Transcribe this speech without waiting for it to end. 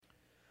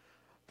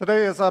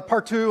Today is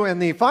part two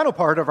and the final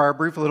part of our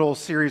brief little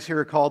series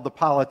here called The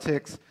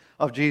Politics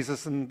of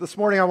Jesus. And this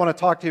morning I want to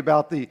talk to you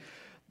about the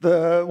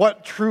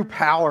what true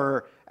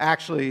power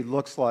actually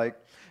looks like.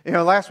 You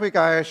know, last week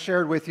I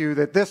shared with you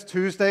that this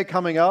Tuesday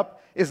coming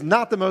up is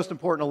not the most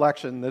important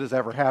election that has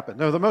ever happened.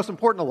 No, the most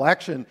important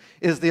election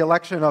is the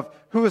election of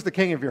who is the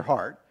king of your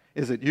heart.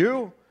 Is it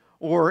you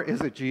or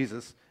is it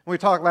Jesus? We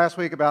talked last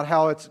week about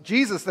how it's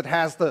Jesus that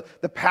has the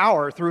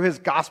power through his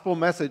gospel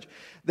message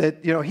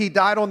that, you know, he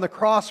died on the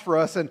cross for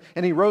us and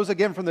he rose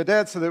again from the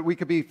dead so that we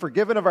could be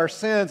forgiven of our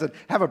sins and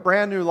have a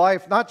brand new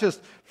life, not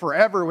just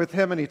forever with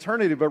him in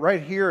eternity, but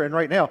right here and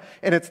right now.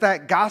 And it's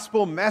that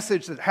gospel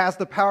message that has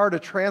the power to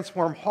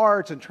transform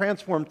hearts and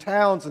transform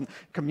towns and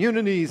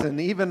communities and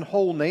even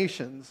whole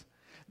nations.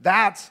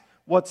 That's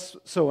what's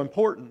so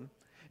important.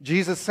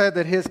 Jesus said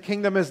that his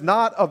kingdom is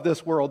not of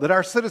this world, that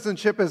our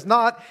citizenship is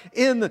not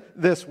in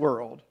this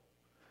world.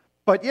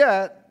 But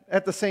yet,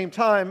 at the same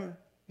time,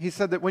 he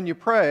said that when you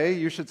pray,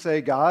 you should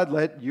say, God,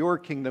 let your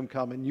kingdom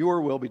come and your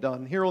will be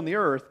done here on the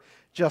earth,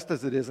 just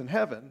as it is in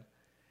heaven.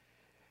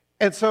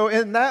 And so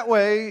in that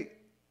way,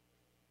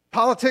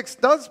 politics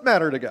does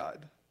matter to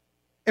God.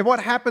 And what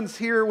happens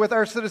here with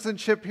our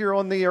citizenship here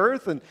on the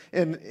earth and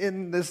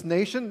in this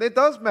nation, it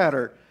does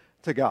matter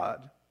to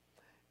God.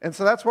 And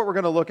so that's what we're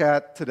going to look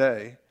at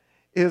today,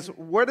 is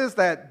what is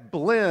that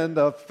blend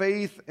of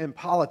faith and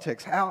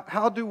politics?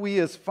 How do we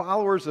as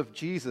followers of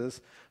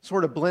Jesus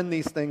sort of blend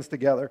these things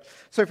together?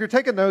 So if you're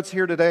taking notes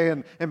here today,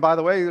 and by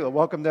the way,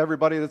 welcome to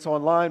everybody that's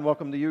online.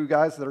 Welcome to you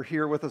guys that are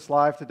here with us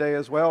live today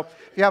as well.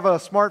 If you have a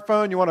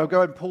smartphone, you want to go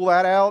ahead and pull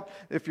that out.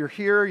 If you're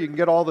here, you can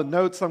get all the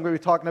notes I'm going to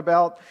be talking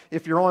about.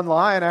 If you're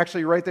online,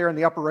 actually right there in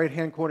the upper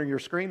right-hand corner of your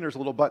screen, there's a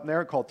little button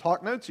there called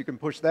Talk Notes. You can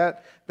push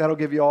that. That'll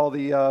give you all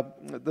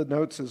the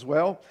notes as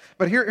well.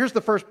 But here's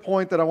the first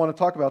point that I want to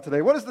talk about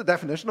today. What is the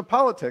definition of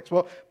politics?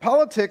 Well,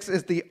 politics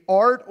is the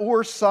art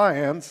or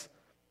science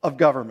of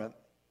government.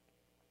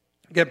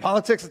 Again,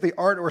 politics is the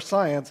art or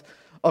science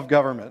of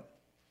government.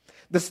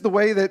 This is the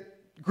way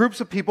that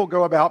groups of people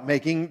go about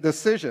making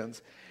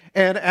decisions.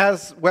 And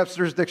as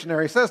Webster's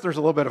dictionary says, there's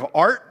a little bit of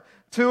art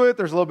to it.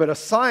 There's a little bit of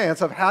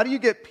science of how do you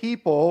get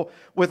people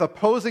with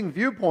opposing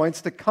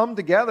viewpoints to come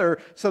together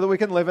so that we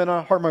can live in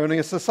a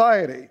harmonious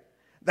society.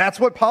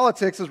 That's what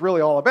politics is really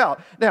all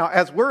about. Now,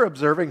 as we're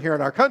observing here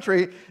in our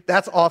country,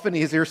 that's often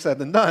easier said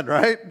than done,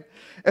 right?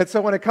 And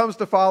so when it comes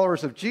to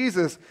followers of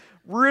Jesus,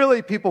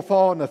 really people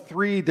fall into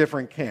three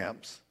different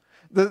camps.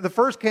 The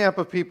first camp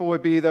of people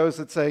would be those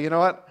that say, you know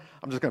what,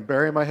 I'm just going to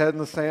bury my head in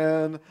the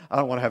sand. I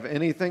don't want to have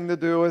anything to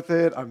do with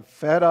it. I'm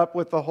fed up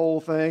with the whole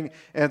thing.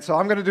 And so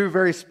I'm going to do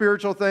very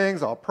spiritual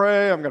things. I'll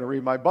pray. I'm going to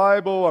read my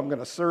Bible. I'm going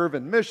to serve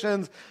in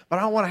missions. But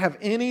I don't want to have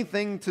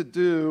anything to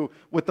do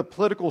with the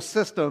political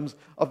systems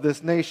of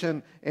this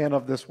nation and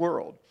of this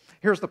world.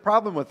 Here's the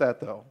problem with that,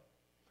 though.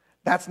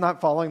 That's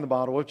not following the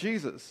model of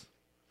Jesus.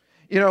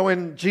 You know,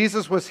 when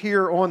Jesus was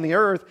here on the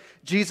earth,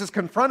 Jesus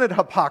confronted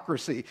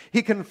hypocrisy.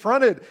 He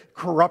confronted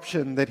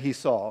corruption that he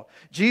saw.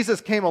 Jesus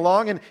came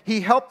along and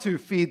he helped to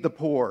feed the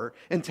poor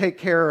and take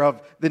care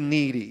of the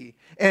needy.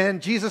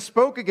 And Jesus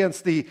spoke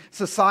against the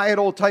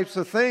societal types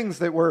of things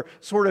that were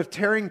sort of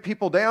tearing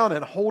people down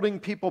and holding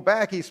people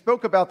back. He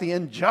spoke about the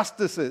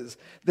injustices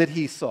that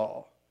he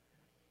saw.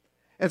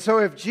 And so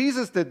if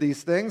Jesus did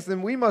these things,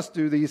 then we must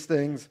do these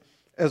things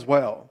as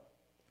well.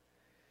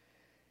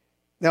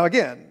 Now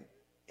again,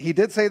 he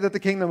did say that the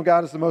kingdom of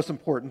God is the most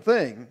important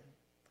thing,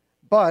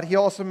 but he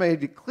also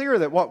made it clear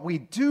that what we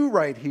do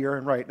right here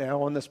and right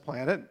now on this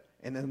planet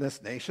and in this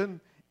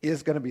nation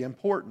is going to be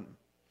important.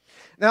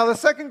 Now, the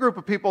second group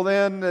of people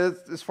then,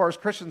 as far as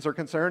Christians are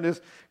concerned,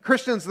 is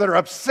Christians that are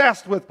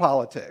obsessed with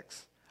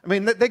politics. I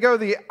mean, they go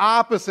the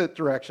opposite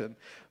direction.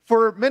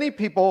 For many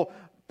people,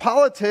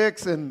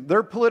 politics and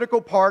their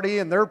political party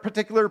and their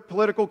particular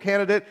political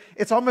candidate,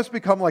 it's almost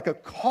become like a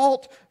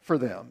cult for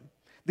them.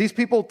 These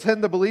people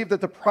tend to believe that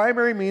the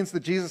primary means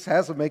that Jesus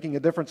has of making a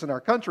difference in our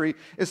country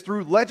is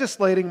through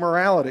legislating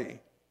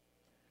morality.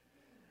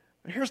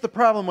 But here's the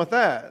problem with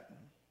that.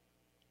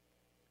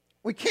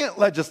 We can't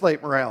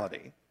legislate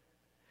morality.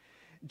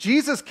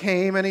 Jesus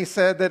came and he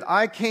said that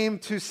I came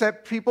to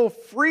set people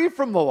free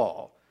from the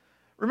law.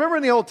 Remember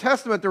in the Old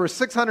Testament, there were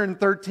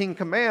 613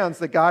 commands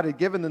that God had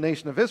given the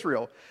nation of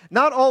Israel.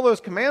 Not all those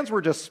commands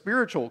were just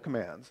spiritual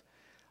commands.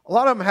 A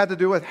lot of them had to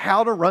do with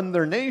how to run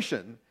their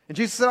nation. And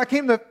Jesus said, I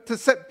came to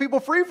set people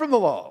free from the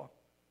law.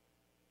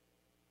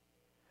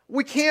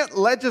 We can't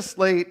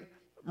legislate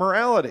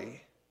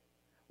morality.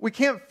 We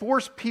can't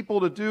force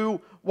people to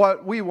do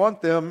what we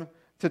want them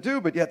to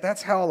do, but yet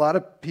that's how a lot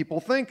of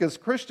people think as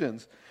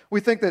Christians. We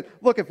think that,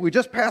 look, if we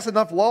just pass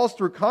enough laws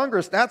through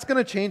Congress, that's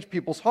going to change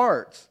people's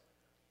hearts.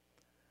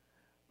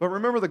 But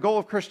remember, the goal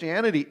of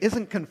Christianity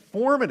isn't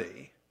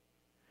conformity.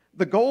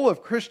 The goal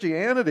of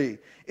Christianity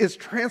is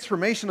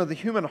transformation of the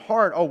human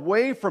heart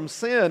away from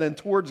sin and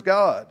towards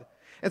God.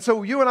 And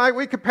so you and I,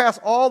 we could pass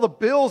all the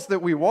bills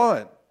that we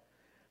want,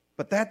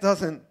 but that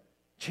doesn't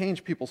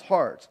change people's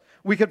hearts.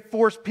 We could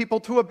force people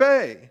to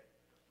obey,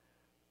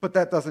 but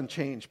that doesn't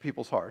change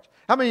people's hearts.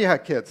 How many of you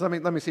had kids? Let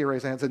me see you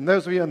raise hands. And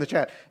those of you in the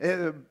chat,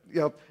 do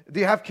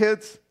you have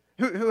kids?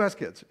 Who has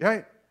kids,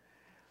 right?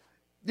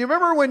 Do you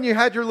remember when you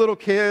had your little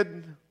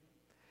kid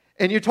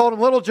and you told him,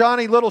 little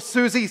Johnny, little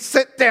Susie,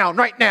 sit down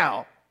right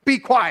now. Be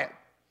quiet.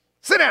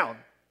 Sit down.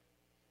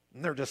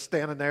 And they're just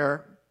standing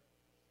there.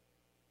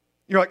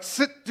 You're like,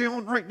 sit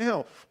down right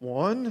now.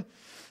 1,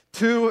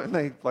 2, and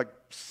they like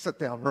sit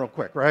down real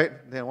quick, right?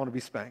 They don't want to be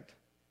spanked.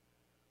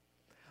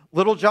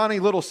 Little Johnny,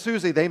 little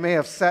Susie, they may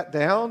have sat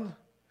down,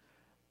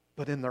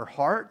 but in their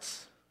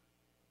hearts,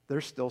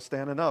 they're still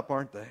standing up,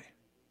 aren't they?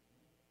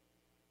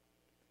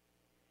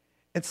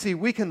 And see,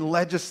 we can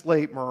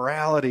legislate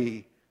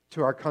morality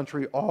to our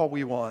country all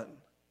we want.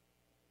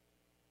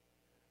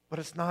 But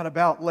it's not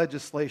about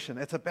legislation.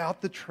 It's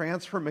about the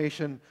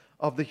transformation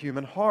of the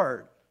human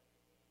heart.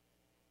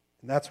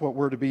 And that's what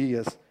we're to be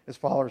as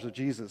followers of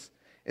Jesus,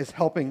 is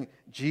helping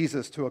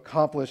Jesus to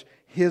accomplish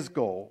his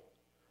goal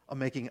of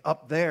making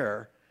up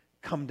there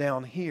come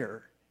down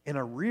here in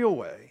a real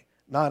way,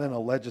 not in a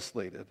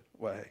legislated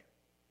way.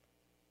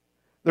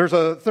 There's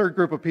a third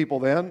group of people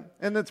then,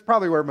 and it's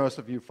probably where most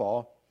of you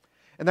fall.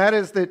 And that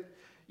is that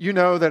you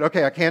know that,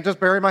 okay, I can't just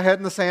bury my head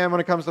in the sand when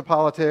it comes to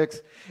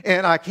politics,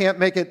 and I can't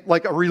make it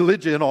like a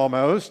religion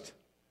almost.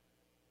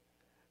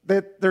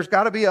 That there's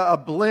got to be a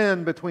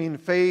blend between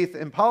faith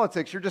and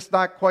politics. You're just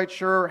not quite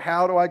sure,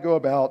 how do I go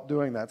about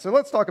doing that? So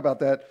let's talk about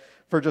that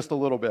for just a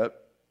little bit.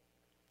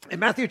 In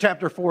Matthew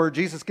chapter 4,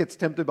 Jesus gets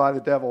tempted by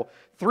the devil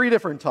 3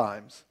 different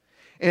times.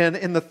 And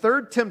in the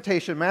third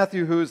temptation,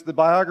 Matthew, who is the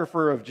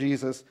biographer of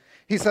Jesus,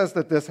 he says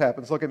that this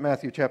happens. Look at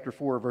Matthew chapter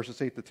 4,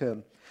 verses 8 to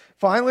 10.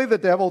 Finally, the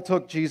devil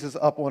took Jesus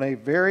up on a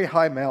very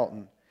high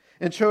mountain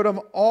and showed him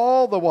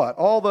all the what?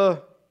 All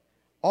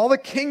the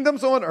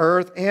kingdoms on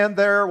earth and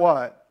their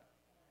what?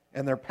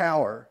 And their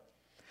power.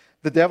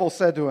 The devil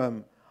said to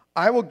him,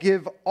 I will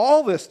give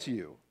all this to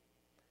you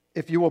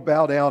if you will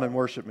bow down and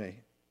worship me.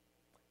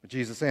 But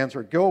Jesus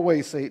answered, go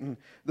away, Satan.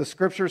 The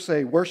scriptures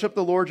say, worship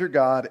the Lord your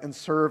God and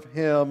serve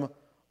him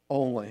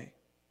only.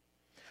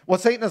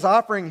 What Satan is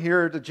offering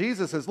here to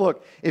Jesus is,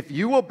 look, if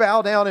you will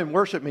bow down and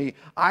worship me,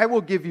 I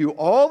will give you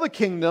all the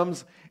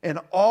kingdoms and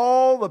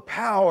all the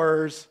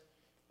powers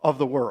of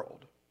the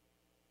world.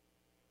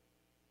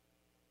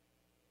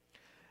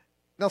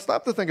 Now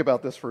stop to think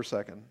about this for a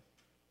second.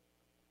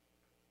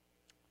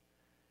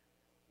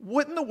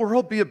 Wouldn't the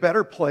world be a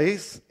better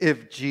place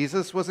if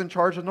Jesus was in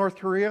charge of North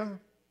Korea?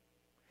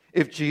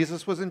 If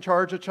Jesus was in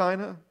charge of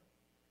China?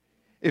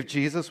 If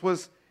Jesus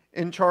was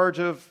in charge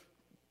of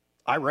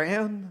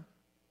Iran?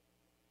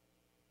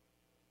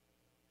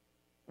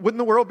 Wouldn't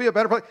the world be a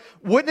better place?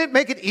 Wouldn't it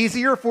make it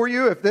easier for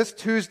you if this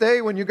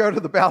Tuesday, when you go to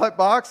the ballot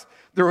box,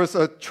 there was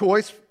a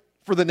choice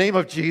for the name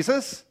of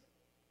Jesus?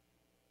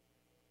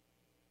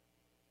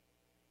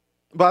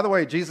 By the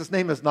way, Jesus'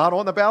 name is not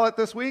on the ballot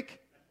this week.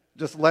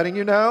 Just letting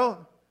you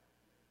know.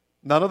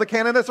 None of the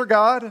candidates are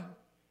God.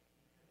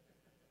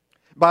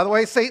 By the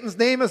way, Satan's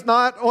name is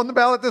not on the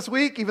ballot this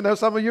week, even though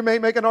some of you may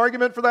make an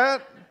argument for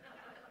that.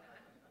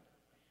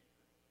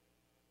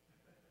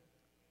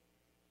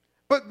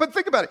 But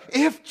think about it.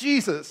 If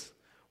Jesus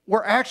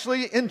were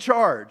actually in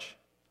charge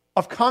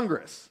of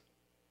Congress,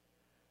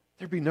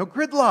 there'd be no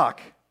gridlock.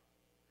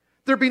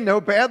 There'd be no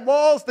bad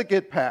laws that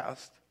get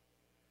passed.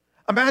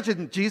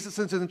 Imagine Jesus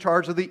is in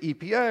charge of the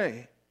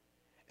EPA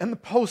and the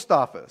post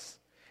office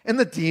and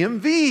the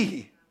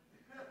DMV.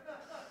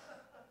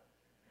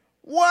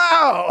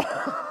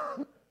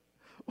 Wow!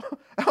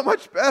 How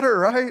much better,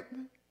 right?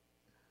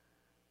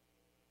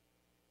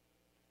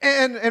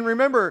 And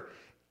remember,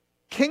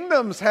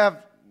 kingdoms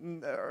are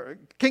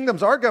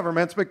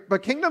governments,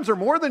 but kingdoms are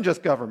more than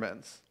just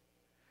governments.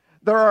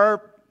 There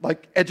are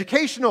like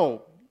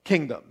educational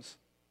kingdoms.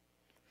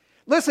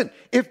 Listen,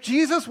 if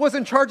Jesus was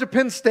in charge of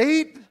Penn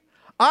State,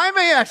 I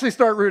may actually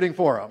start rooting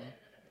for him.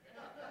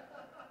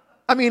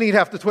 I mean, he'd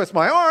have to twist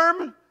my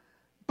arm,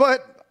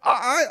 but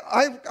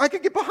I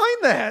could get behind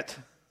that.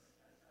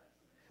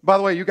 By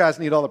the way, you guys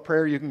need all the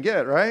prayer you can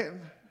get, right?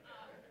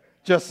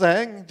 Just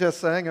saying,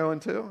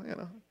 0-2, you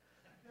know.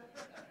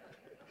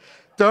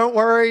 Don't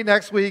worry,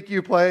 next week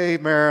you play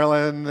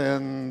Maryland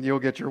and you'll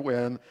get your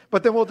win.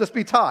 But then we'll just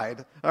be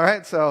tied, all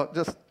right? So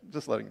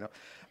just letting you know.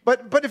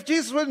 But if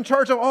Jesus was in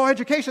charge of all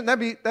education,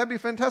 that'd be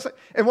fantastic.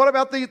 And what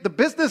about the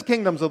business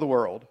kingdoms of the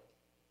world?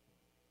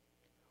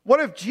 What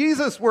if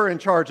Jesus were in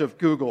charge of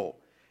Google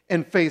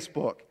and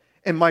Facebook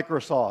and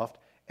Microsoft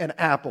and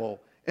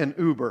Apple and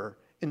Uber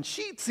and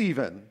Sheetz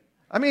even?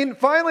 I mean,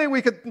 finally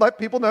we could let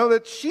people know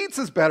that Sheetz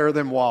is better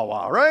than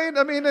Wawa, right?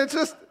 I mean, it's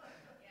just...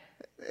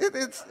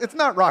 It's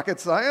not rocket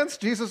science.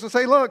 Jesus would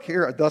say, look,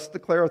 here, thus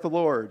declareth the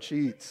Lord,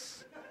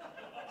 Sheetz.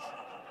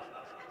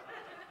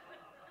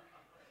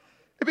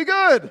 It'd be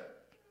good.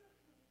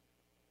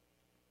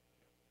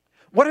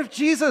 What if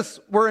Jesus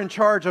were in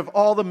charge of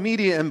all the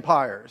media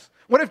empires?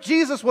 What if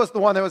Jesus was the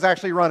one that was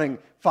actually running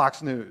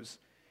Fox News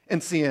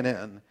and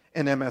CNN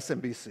and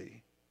MSNBC?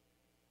 It'd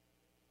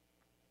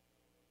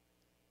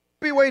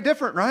be way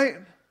different, right?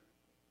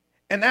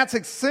 And that's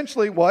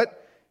essentially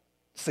what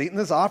Satan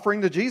is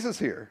offering to Jesus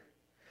here.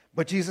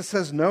 But Jesus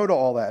says no to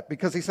all that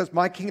because he says,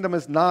 my kingdom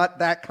is not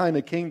that kind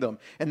of kingdom,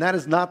 and that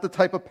is not the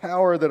type of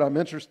power that I'm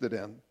interested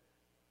in.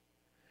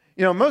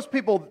 You know, most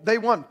people, they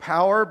want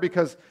power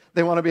because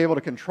they want to be able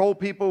to control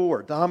people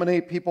or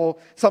dominate people.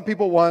 Some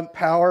people want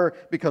power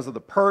because of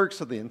the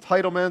perks or the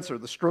entitlements or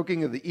the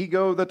stroking of the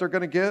ego that they're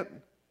going to get.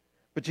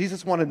 But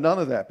Jesus wanted none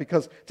of that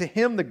because to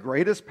him, the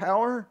greatest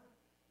power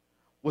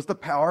was the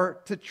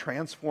power to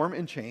transform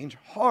and change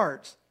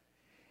hearts.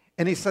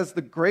 And he says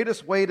the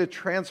greatest way to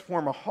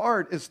transform a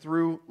heart is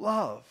through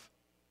love.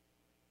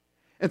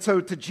 And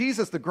so to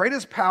Jesus, the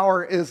greatest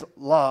power is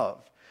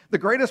love. The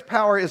greatest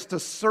power is to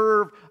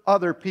serve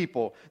other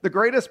people. The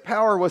greatest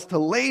power was to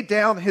lay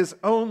down his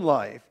own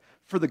life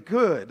for the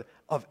good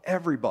of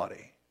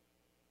everybody.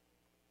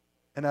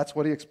 And that's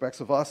what he expects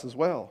of us as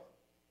well.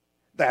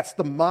 That's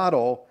the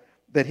model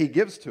that he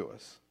gives to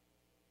us.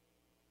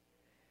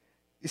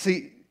 You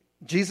see,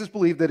 Jesus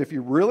believed that if you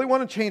really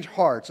want to change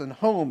hearts and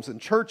homes and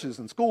churches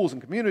and schools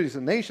and communities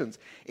and nations,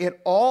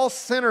 it all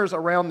centers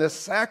around this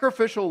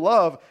sacrificial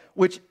love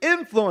which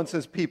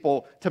influences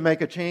people to make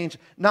a change,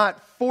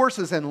 not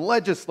forces and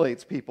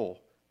legislates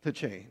people to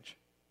change.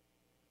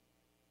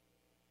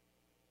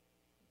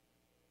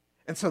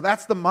 And so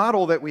that's the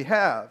model that we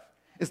have,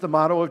 is the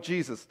model of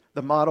Jesus,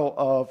 the model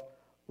of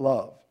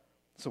love.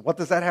 So what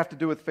does that have to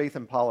do with faith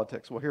and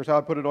politics? Well, here's how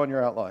I put it on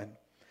your outline.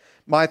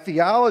 My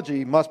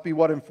theology must be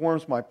what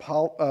informs my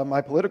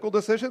political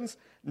decisions,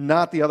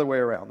 not the other way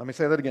around. Let me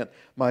say that again.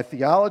 My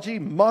theology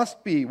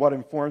must be what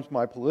informs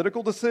my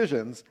political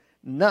decisions,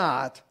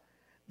 not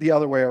the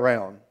other way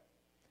around.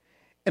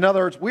 In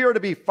other words, we are to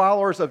be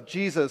followers of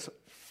Jesus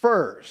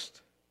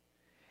first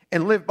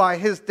and live by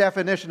his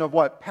definition of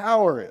what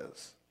power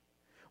is.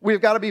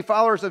 We've got to be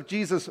followers of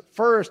Jesus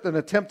first and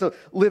attempt to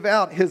live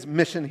out his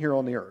mission here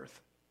on the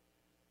earth.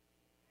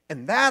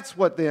 And that's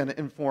what then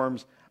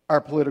informs our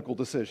political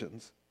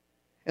decisions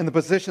and the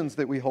positions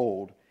that we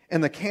hold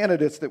and the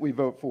candidates that we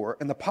vote for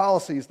and the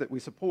policies that we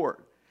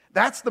support.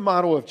 That's the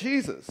model of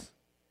Jesus.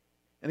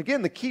 And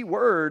again, the key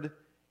word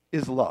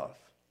is love.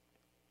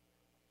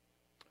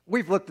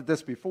 We've looked at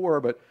this before,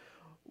 but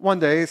one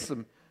day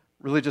some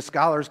religious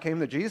scholars came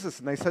to Jesus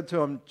and they said to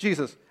him,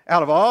 Jesus,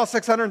 out of all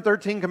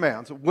 613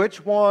 commands,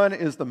 which one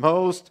is the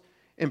most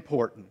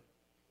important?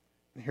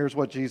 And here's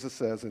what Jesus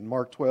says in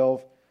Mark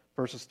 12,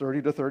 verses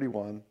 30 to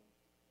 31.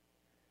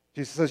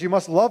 Jesus says, you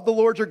must love the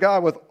Lord your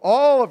God with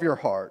all of your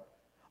heart,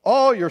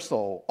 all your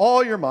soul,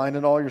 all your mind,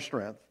 and all your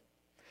strength.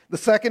 The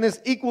second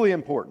is equally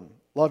important.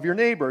 Love your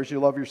neighbor as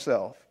you love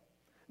yourself.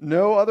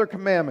 No other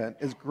commandment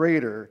is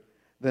greater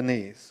than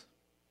these.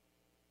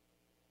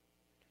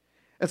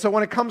 And so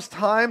when it comes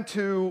time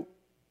to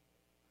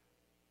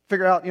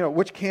figure out,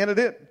 which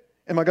candidate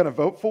am I going to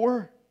vote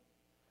for,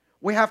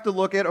 we have to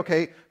look at,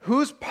 okay,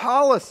 whose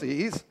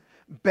policies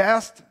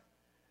best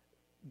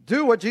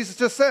do what Jesus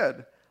just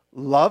said.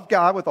 Love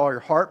God with all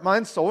your heart,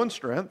 mind, soul, and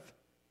strength,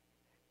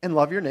 and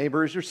love your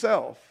neighbor as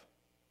yourself.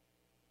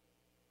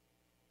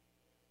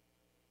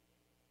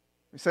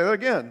 Let me say that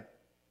again.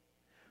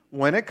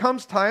 When it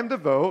comes time to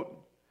vote,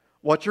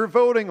 what you're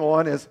voting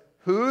on is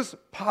whose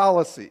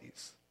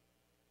policies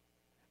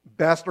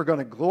best are going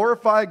to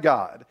glorify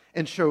God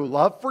and show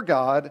love for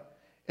God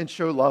and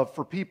show love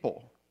for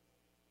people.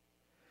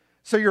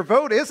 So your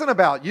vote isn't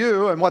about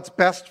you and what's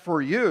best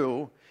for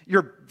you.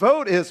 Your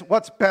vote is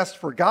what's best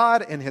for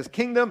God and his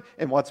kingdom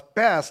and what's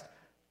best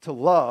to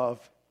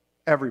love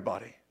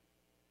everybody.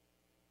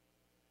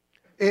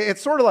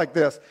 It's sort of like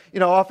this.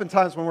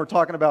 Oftentimes when we're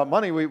talking about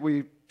money,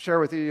 we share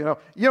with you,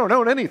 you don't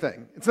own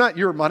anything. It's not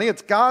your money,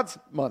 it's God's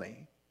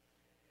money.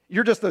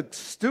 You're just a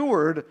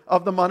steward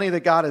of the money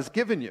that God has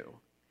given you.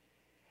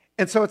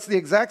 And so it's the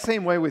exact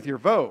same way with your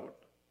vote.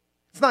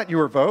 It's not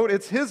your vote,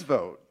 it's his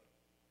vote.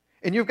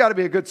 And you've got to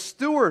be a good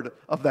steward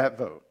of that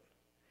vote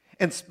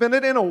and spend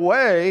it in a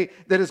way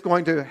that is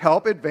going to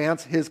help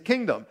advance his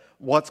kingdom.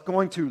 What's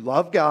going to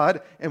love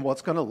God and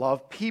what's going to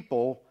love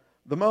people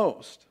the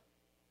most.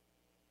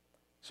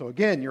 So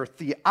again, your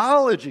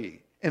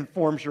theology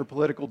informs your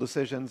political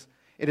decisions.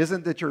 It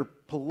isn't that your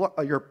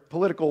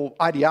political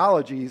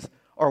ideologies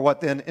are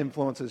what then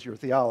influences your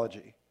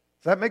theology.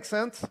 Does that make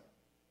sense?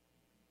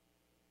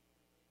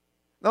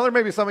 Now, there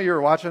may be some of you who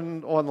are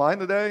watching online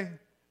today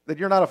that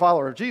you're not a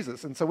follower of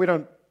Jesus, and so we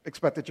don't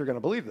expect that you're going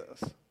to believe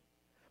this.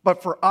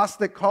 But for us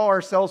that call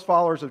ourselves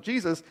followers of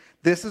Jesus,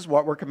 this is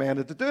what we're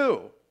commanded to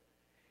do.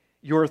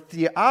 Your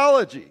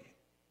theology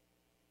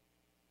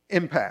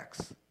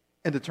impacts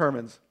and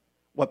determines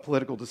what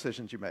political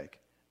decisions you make,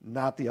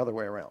 not the other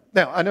way around.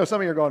 Now, I know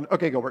some of you are going,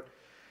 okay, Gilbert,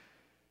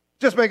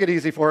 just make it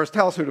easy for us.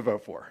 Tell us who to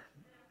vote for.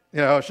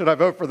 Should I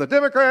vote for the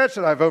Democrats?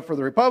 Should I vote for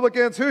the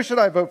Republicans? Who should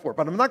I vote for?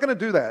 But I'm not going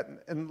to do that,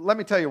 and let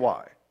me tell you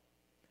why.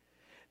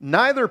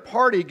 Neither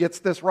party gets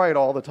this right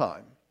all the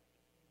time.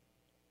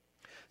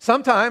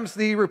 Sometimes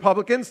the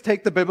Republicans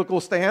take the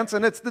biblical stance,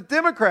 and it's the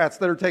Democrats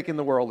that are taking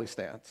the worldly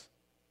stance.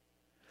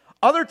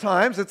 Other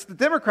times, it's the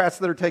Democrats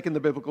that are taking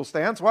the biblical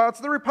stance, while it's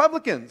the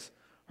Republicans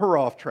who are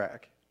off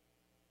track.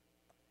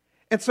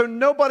 And so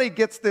nobody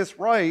gets this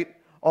right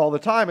all the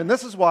time. And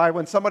this is why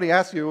when somebody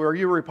asks you, are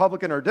you a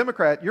Republican or a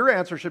Democrat, your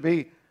answer should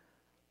be,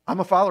 I'm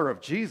a follower of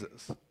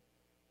Jesus.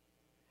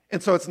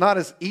 And so it's not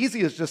as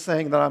easy as just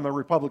saying that I'm a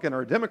Republican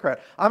or a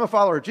Democrat. I'm a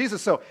follower of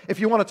Jesus. So if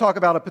you want to talk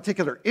about a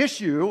particular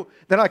issue,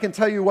 then I can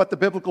tell you what the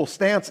biblical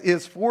stance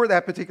is for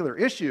that particular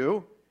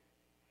issue,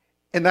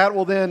 and that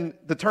will then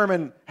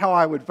determine how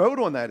I would vote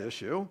on that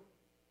issue.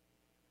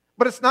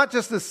 But it's not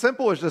just as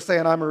simple as just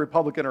saying I'm a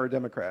Republican or a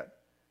Democrat,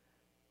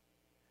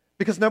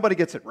 because nobody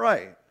gets it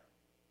right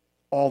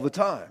all the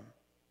time.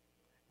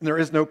 And there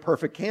is no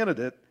perfect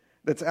candidate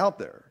that's out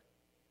there.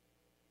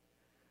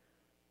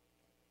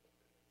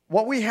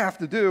 What we have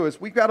to do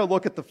is we've got to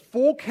look at the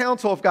full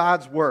counsel of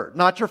God's Word,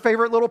 not your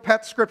favorite little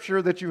pet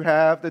scripture that you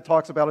have that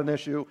talks about an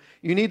issue.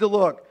 You need to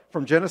look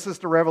from Genesis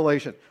to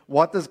Revelation.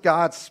 What does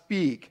God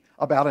speak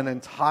about an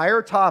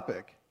entire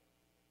topic,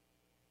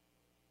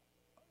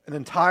 an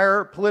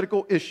entire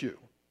political issue?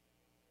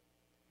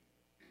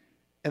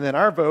 And then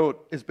our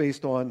vote is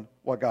based on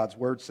what God's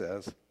Word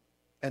says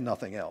and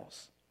nothing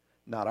else.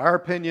 Not our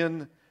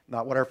opinion,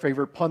 not what our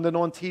favorite pundit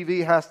on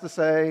TV has to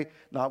say,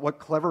 not what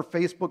clever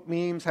Facebook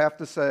memes have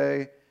to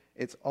say.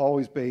 It's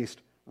always based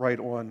right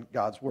on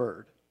God's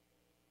Word.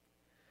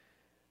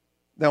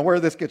 Now, where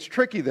this gets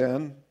tricky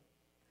then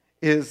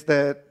is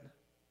that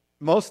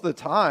most of the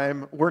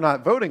time we're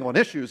not voting on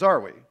issues, are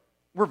we?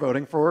 We're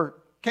voting for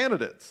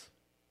candidates.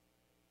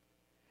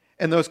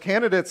 And those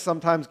candidates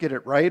sometimes get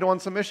it right on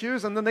some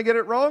issues, and then they get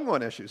it wrong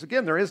on issues.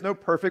 Again, there is no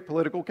perfect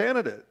political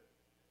candidate.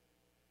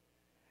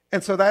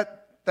 And so that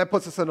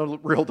puts us in a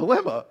real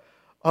dilemma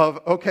of,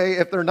 okay,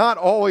 if they're not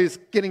always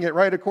getting it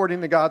right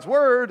according to God's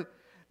Word,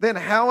 then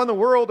how in the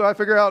world do I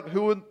figure out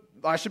who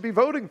I should be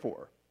voting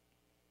for?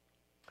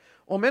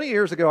 Well, many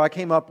years ago, I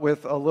came up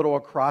with a little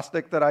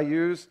acrostic that I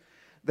use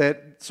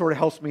that sort of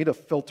helps me to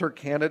filter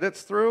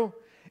candidates through.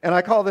 And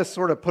I call this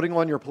sort of putting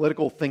on your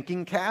political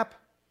thinking cap.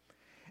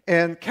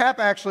 And CAP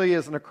actually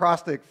is an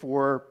acrostic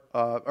for,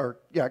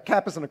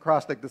 CAP is an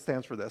acrostic that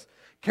stands for this: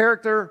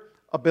 character,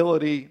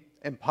 ability,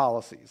 and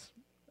policies.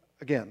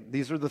 Again,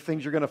 these are the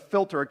things you're going to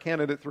filter a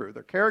candidate through: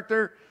 their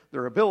character,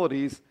 their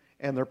abilities,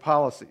 and their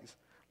policies.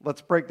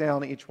 Let's break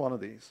down each one of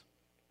these.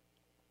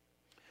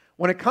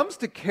 When it comes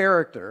to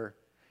character,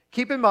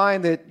 keep in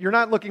mind that you're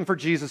not looking for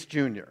Jesus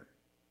Jr.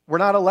 We're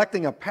not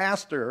electing a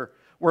pastor.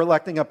 We're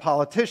electing a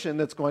politician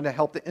that's going to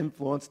help to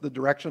influence the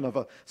direction of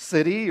a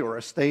city or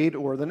a state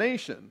or the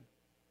nation.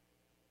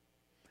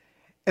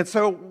 And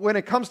so when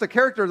it comes to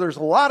character, there's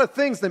a lot of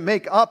things that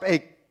make up a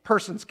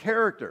person's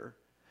character.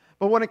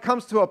 But when it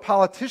comes to a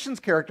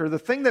politician's character, the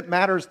thing that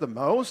matters the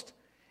most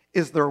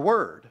is their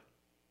word.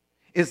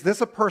 Is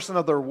this a person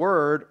of their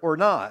word or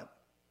not?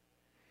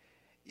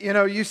 You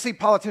know, you see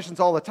politicians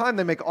all the time.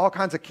 They make all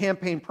kinds of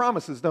campaign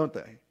promises, don't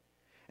they?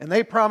 And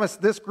they promise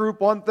this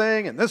group one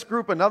thing and this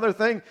group another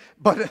thing,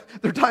 but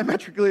they're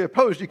diametrically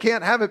opposed. You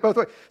can't have it both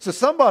ways. So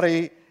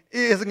somebody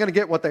isn't going to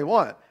get what they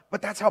want.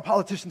 But that's how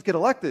politicians get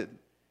elected,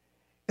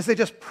 is they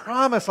just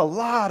promise a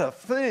lot of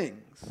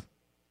things.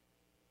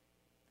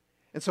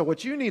 And so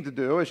what you need to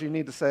do is you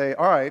need to say,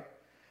 all right,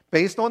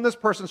 based on this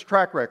person's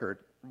track record,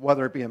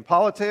 whether it be in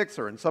politics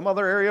or in some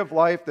other area of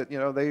life that,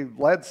 they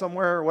led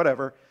somewhere or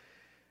whatever,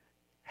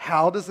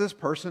 how does this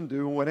person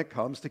do when it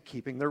comes to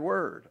keeping their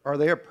word? Are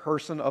they a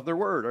person of their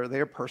word? Are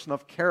they a person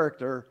of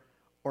character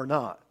or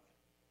not?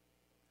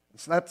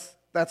 So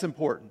that's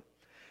important.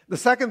 The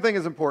second thing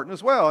is important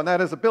as well, and that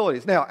is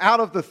abilities. Now,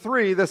 out of the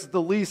three, this is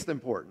the least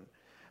important.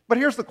 But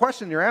here's the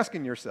question you're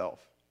asking yourself: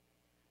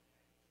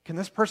 can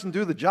this person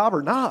do the job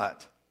or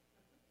not?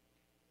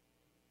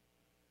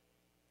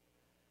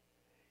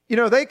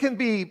 They can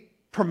be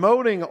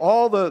promoting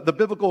all the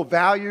biblical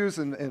values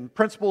and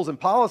principles and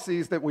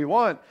policies that we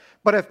want,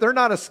 but if they're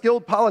not a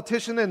skilled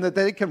politician and that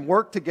they can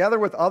work together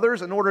with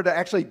others in order to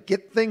actually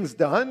get things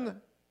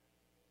done,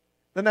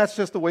 then that's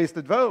just a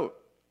wasted vote.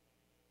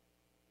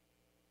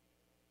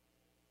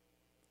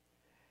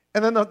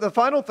 And then the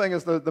final thing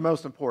is the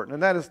most important,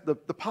 and that is the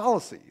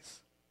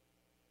policies.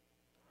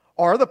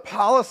 Are the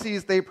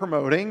policies they're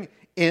promoting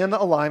in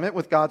alignment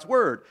with God's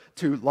word?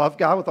 To love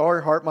God with all your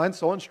heart, mind,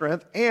 soul, and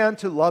strength, and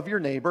to love your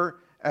neighbor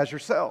as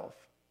yourself.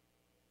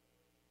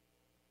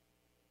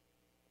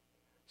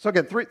 So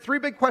again, three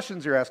big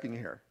questions you're asking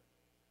here.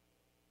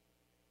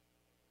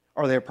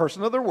 Are they a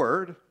person of their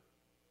word?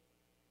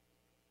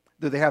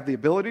 Do they have the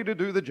ability to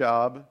do the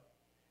job?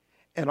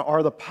 And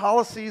are the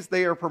policies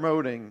they are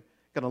promoting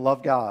going to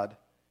love God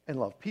and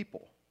love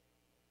people?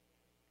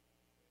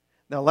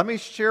 Now, let me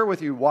share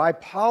with you why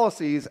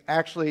policies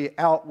actually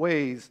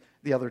outweighs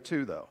the other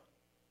two, though.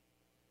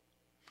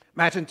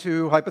 Imagine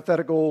two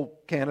hypothetical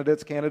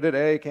candidates, candidate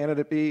A,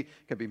 candidate B,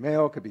 could be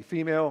male, could be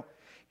female.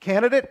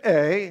 Candidate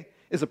A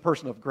is a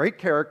person of great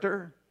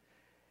character,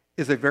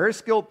 is a very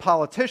skilled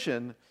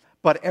politician,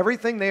 but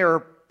everything they are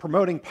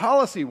promoting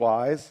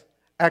policy-wise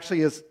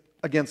actually is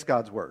against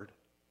God's word.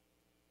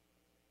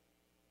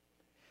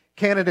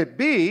 Candidate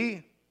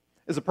B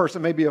is a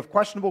person maybe of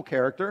questionable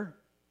character,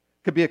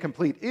 could be a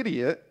complete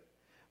idiot,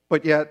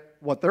 but yet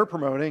what they're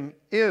promoting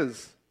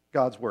is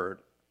God's word,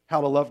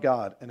 how to love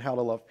God and how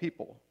to love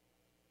people.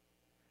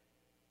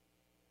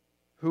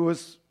 who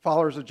as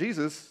followers of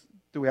Jesus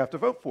do we have to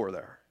vote for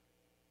there?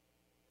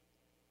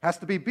 Has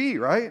to be B,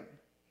 right?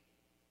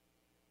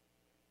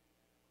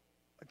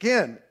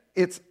 Again,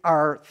 it's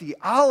our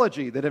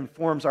theology that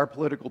informs our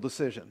political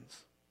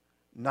decisions,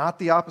 not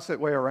the opposite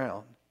way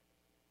around.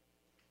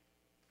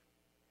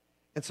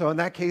 And so in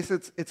that case,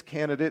 it's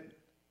candidate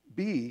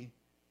B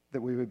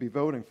that we would be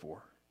voting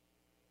for.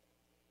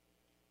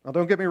 Now,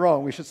 don't get me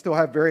wrong, we should still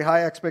have very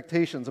high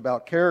expectations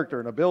about character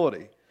and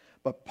ability,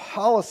 but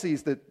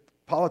policies that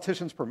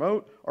politicians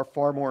promote are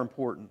far more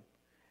important.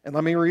 And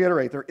let me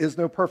reiterate, there is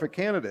no perfect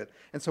candidate.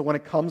 And so when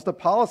it comes to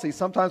policy,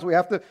 sometimes we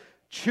have to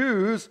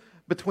choose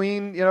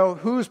between,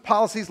 whose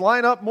policies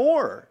line up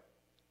more.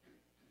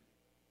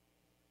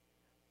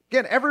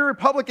 Again, every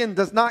Republican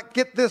does not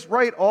get this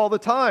right all the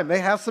time. They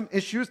have some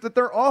issues that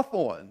they're off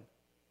on.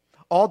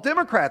 All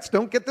Democrats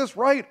don't get this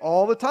right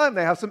all the time.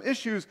 They have some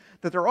issues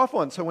that they're off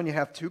on. So when you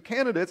have two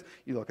candidates,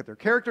 you look at their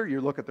character,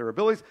 you look at their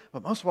abilities,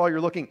 but most of all,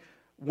 you're looking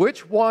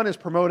which one is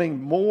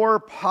promoting more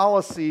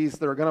policies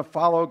that are going to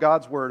follow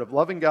God's word of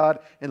loving God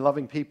and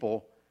loving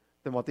people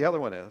than what the other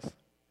one is.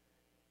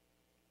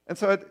 And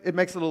so it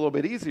makes it a little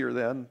bit easier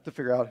then to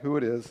figure out who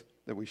it is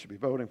that we should be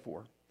voting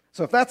for.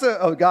 So if that's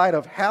a guide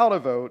of how to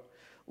vote,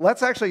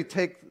 let's actually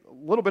take a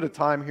little bit of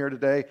time here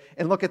today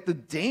and look at the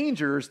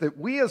dangers that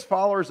we as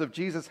followers of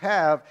Jesus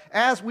have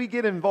as we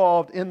get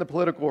involved in the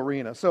political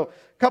arena. So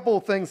a couple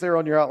of things there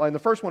on your outline. The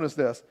first one is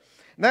this,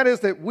 and that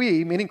is that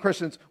we, meaning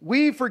Christians,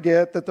 we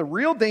forget that the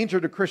real danger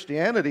to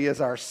Christianity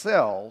is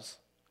ourselves,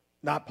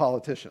 not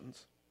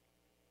politicians.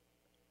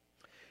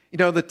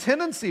 The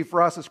tendency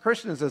for us as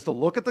Christians is to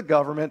look at the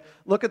government,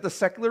 look at the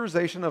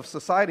secularization of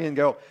society and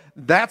go,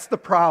 that's the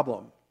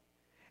problem.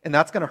 And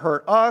that's going to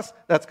hurt us,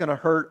 that's going to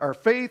hurt our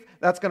faith,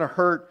 that's going to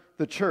hurt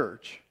the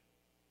church.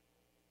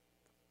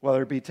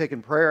 Whether it be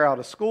taking prayer out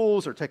of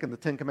schools or taking the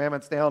Ten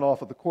Commandments down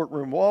off of the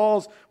courtroom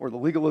walls or the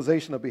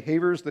legalization of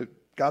behaviors that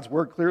God's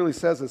word clearly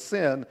says is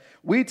sin,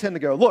 we tend to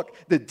go, look,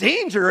 the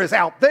danger is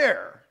out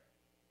there.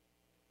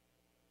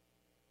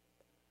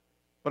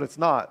 But it's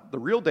not. The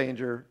real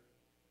danger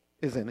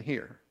is in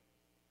here,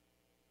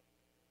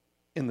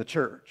 in the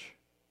church.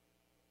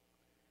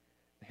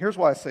 Here's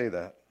why I say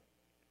that.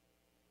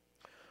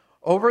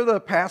 Over the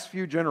past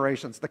few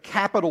generations, the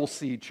capital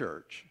C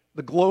church,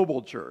 the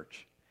global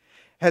church,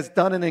 has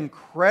done an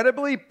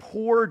incredibly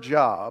poor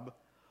job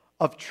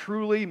of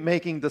truly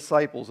making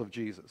disciples of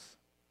Jesus.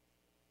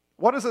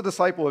 What is a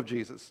disciple of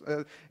Jesus?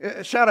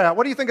 Shout it out.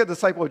 What do you think a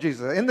disciple of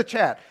Jesus is? In the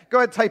chat, go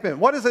ahead, type in.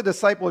 What is a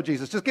disciple of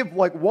Jesus? Just give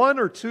like one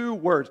or two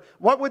words.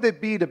 What would it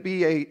be to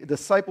be a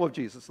disciple of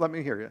Jesus? Let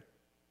me hear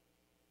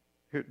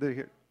you.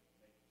 Here.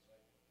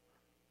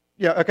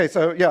 Yeah, okay,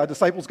 so a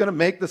disciple's going to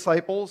make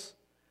disciples.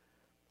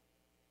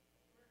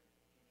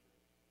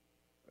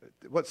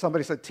 What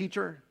somebody said,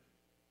 teacher?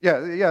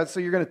 Yeah, so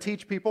you're going to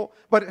teach people.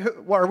 But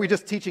are we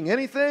just teaching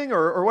anything,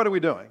 or what are we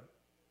doing?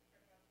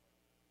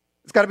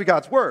 It's got to be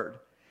God's word.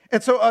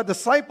 And so a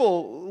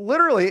disciple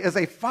literally is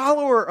a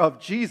follower of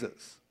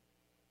Jesus.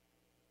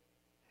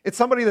 It's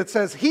somebody that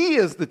says, he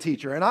is the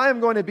teacher, and I am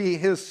going to be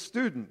his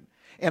student,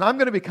 and I'm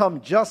going to become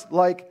just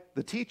like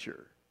the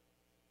teacher.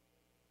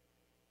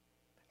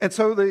 And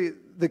so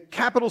the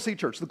capital C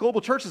church, the global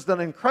church, has done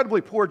an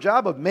incredibly poor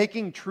job of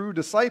making true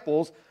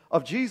disciples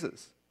of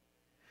Jesus.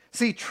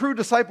 See, true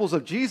disciples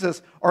of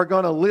Jesus are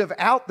going to live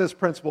out this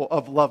principle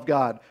of love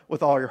God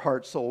with all your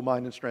heart, soul,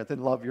 mind, and strength,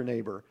 and love your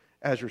neighbor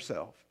as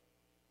yourself.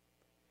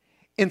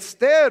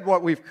 Instead,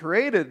 what we've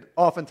created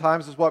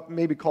oftentimes is what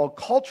may be called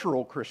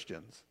cultural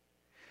Christians.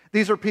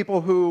 These are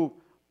people who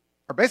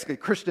are basically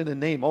Christian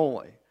in name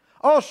only.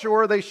 Oh,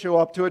 sure, they show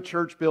up to a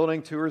church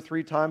building 2 or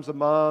 3 times a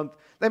month.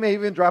 They may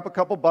even drop a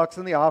couple bucks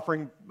in the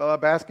offering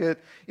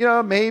basket.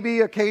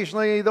 Maybe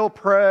occasionally they'll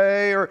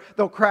pray or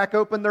they'll crack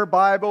open their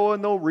Bible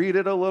and they'll read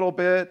it a little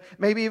bit.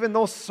 Maybe even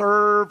they'll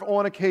serve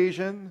on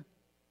occasion.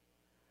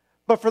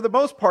 But for the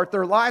most part,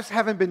 their lives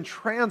haven't been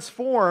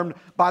transformed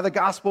by the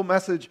gospel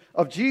message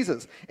of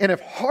Jesus. And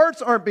if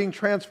hearts aren't being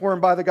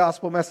transformed by the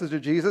gospel message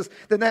of Jesus,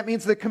 then that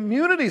means that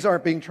communities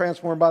aren't being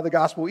transformed by the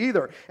gospel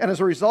either. And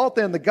as a result,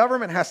 then the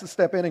government has to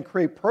step in and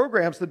create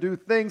programs to do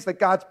things that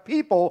God's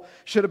people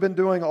should have been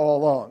doing all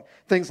along.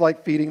 Things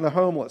like feeding the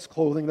homeless,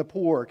 clothing the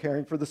poor,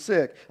 caring for the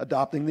sick,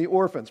 adopting the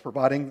orphans,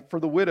 providing for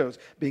the widows,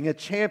 being a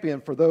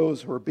champion for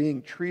those who are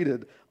being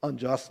treated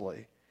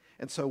unjustly.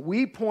 And so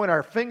we point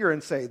our finger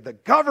and say, the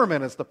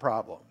government is the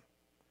problem,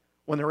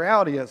 when the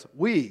reality is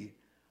we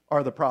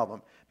are the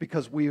problem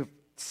because we've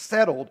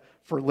settled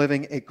for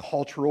living a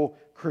cultural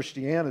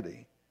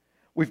Christianity.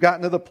 We've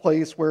gotten to the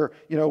place where,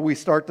 we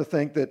start to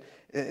think that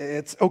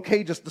it's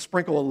okay just to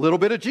sprinkle a little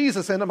bit of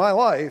Jesus into my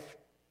life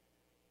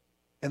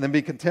and then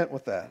be content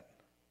with that.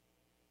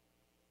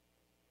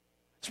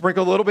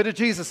 Sprinkle a little bit of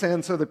Jesus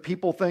in so that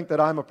people think that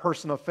I'm a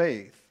person of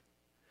faith.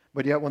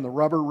 But yet when the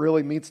rubber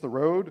really meets the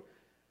road,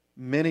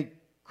 many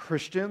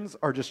Christians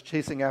are just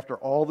chasing after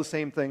all the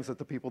same things that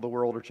the people of the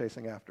world are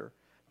chasing after.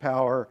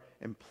 Power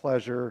and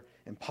pleasure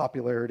and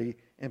popularity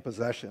and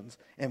possessions.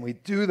 And we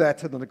do that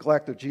to the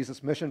neglect of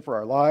Jesus' mission for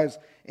our lives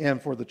and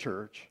for the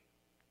church.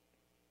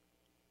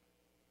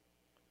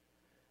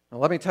 Now,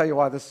 let me tell you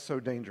why this is so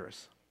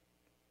dangerous.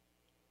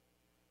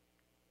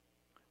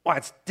 Why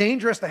it's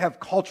dangerous to have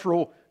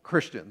cultural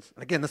Christians.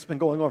 And again, this has been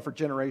going on for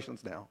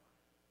generations now.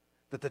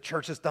 That the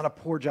church has done a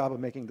poor job of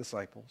making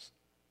disciples.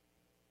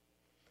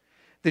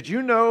 Did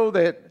you know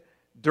that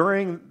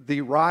during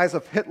the rise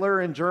of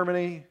Hitler in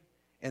Germany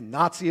and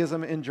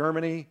Nazism in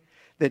Germany,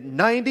 that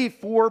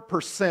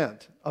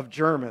 94% of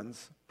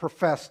Germans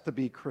professed to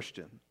be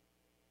Christian?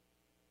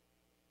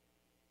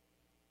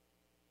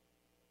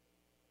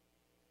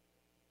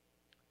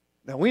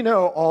 Now, we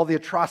know all the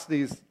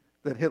atrocities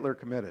that Hitler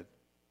committed.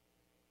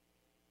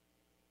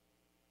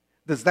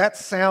 Does that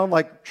sound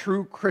like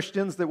true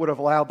Christians that would have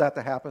allowed that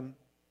to happen?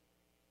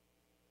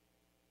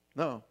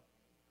 No.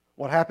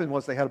 What happened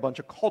was they had a bunch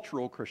of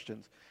cultural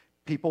Christians,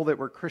 people that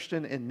were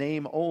Christian in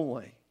name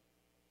only.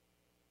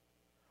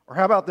 Or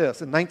how about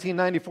this? In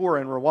 1994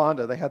 in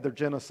Rwanda, they had their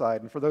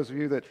genocide. And for those of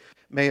you that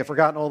may have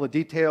forgotten all the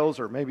details,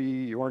 or maybe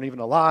you weren't even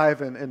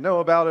alive and know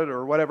about it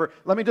or whatever,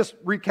 let me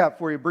just recap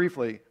for you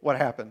briefly what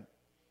happened.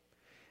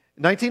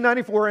 In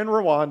 1994 in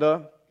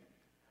Rwanda,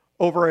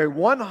 over a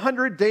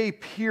 100-day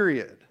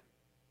period,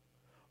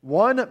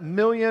 1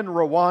 million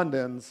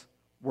Rwandans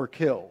were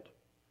killed.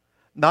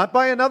 Not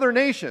by another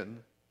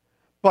nation,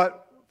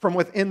 but from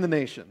within the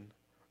nation.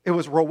 It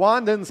was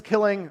Rwandans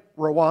killing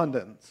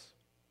Rwandans.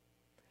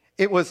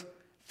 It was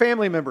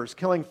family members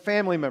killing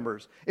family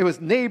members. It was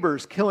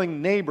neighbors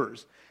killing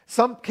neighbors.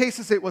 Some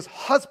cases it was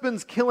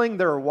husbands killing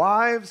their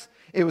wives.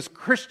 It was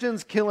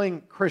Christians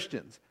killing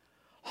Christians.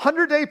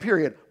 100-day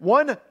period,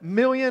 1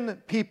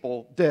 million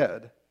people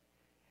dead.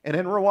 And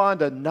in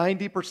Rwanda,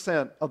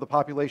 90% of the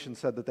population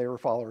said that they were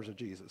followers of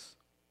Jesus.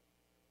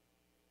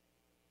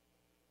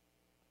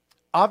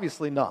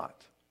 Obviously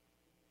not.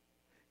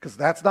 Because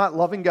that's not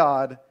loving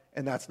God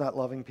and that's not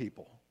loving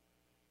people.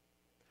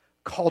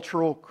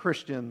 Cultural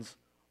Christians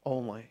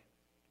only.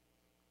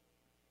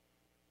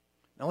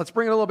 Now let's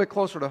bring it a little bit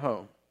closer to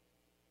home.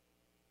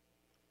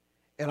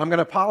 And I'm going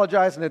to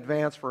apologize in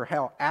advance for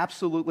how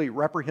absolutely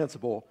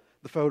reprehensible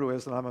the photo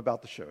is that I'm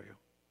about to show you.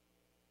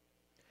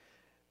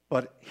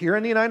 But here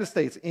in the United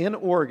States, in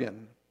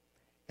Oregon,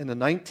 in the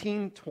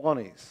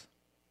 1920s,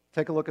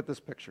 take a look at this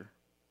picture.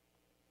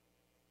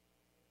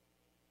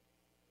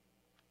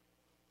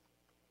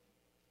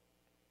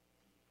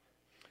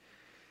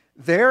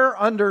 There,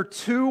 under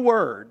two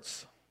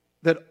words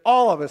that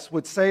all of us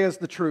would say is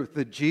the truth,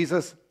 that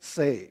Jesus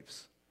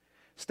saves,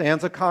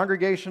 stands a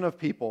congregation of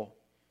people,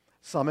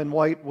 some in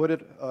white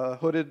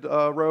hooded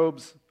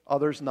robes,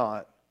 others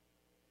not,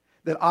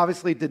 that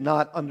obviously did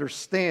not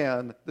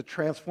understand the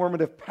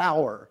transformative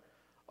power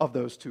of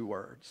those two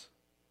words.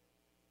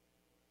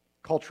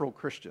 Cultural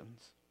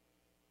Christians.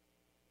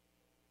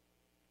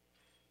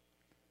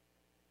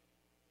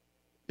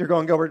 You're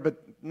going, Gilbert,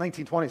 but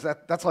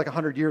 1920s, that's like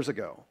 100 years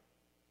ago.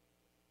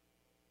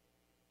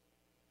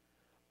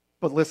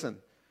 But listen,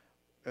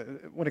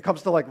 when it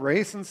comes to like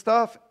race and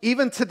stuff,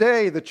 even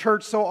today, the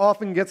church so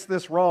often gets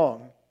this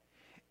wrong.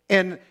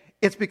 And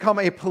it's become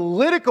a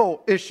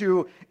political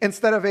issue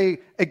instead of a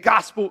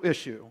gospel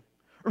issue.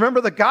 Remember,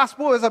 the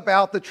gospel is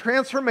about the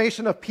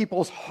transformation of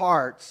people's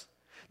hearts.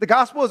 The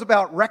gospel is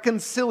about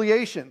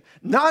reconciliation,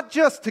 not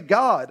just to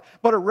God,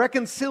 but a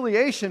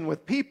reconciliation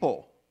with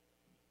people.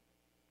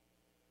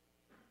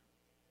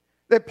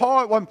 That Paul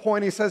at one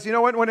point, he says, you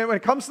know what, when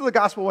it comes to the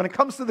gospel, when it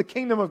comes to the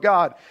kingdom of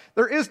God,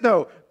 there is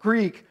no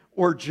Greek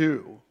or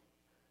Jew.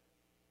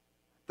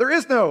 There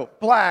is no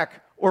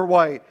black or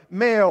white,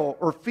 male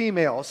or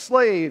female,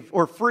 slave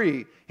or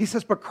free. He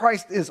says, but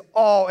Christ is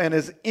all and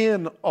is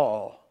in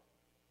all.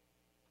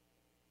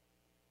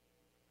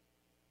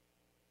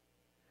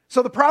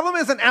 So the problem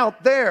isn't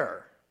out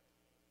there.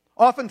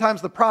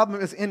 Oftentimes the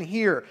problem is in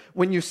here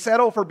when you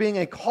settle for being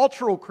a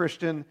cultural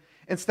Christian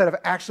instead of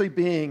actually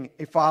being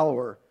a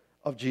follower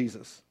of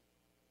Jesus.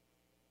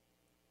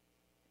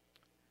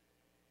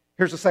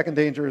 Here's the second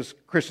danger as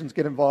Christians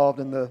get involved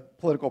in the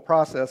political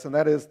process, and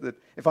that is that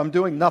if I'm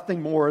doing nothing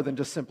more than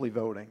just simply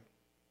voting.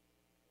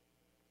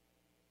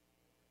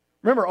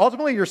 Remember,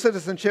 ultimately your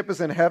citizenship is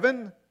in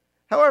heaven.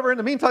 However, in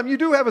the meantime, you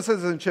do have a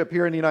citizenship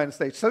here in the United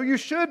States, so you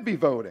should be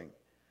voting.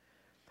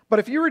 But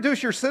if you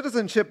reduce your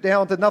citizenship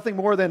down to nothing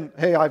more than,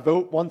 hey, I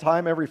vote one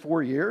time every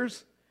 4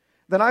 years,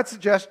 then I'd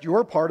suggest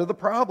you're part of the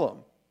problem.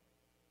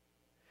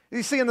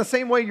 You see, in the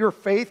same way your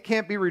faith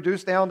can't be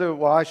reduced down to,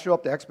 well, I show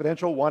up to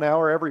Exponential 1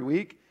 hour every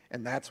week,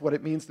 and that's what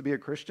it means to be a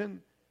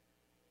Christian.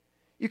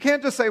 You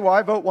can't just say, well,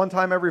 I vote one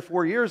time every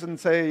 4 years and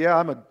say, yeah,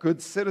 I'm a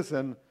good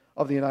citizen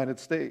of the United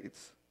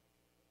States.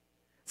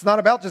 It's not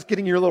about just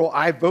getting your little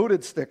I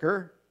voted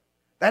sticker.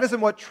 That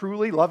isn't what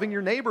truly loving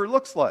your neighbor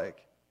looks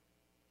like.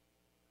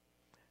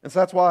 And so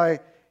that's why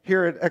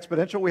here at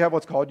Exponential we have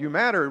what's called You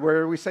Matter,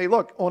 where we say,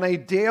 look, on a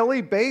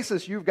daily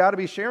basis, you've got to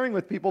be sharing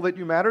with people that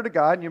you matter to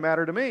God and you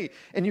matter to me.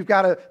 And you've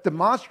got to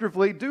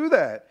demonstratively do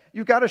that.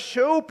 You've got to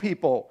show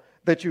people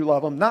that you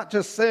love them, not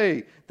just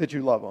say that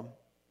you love them.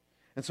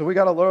 And so we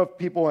got to love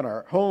people in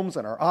our homes,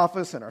 in our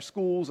office, in our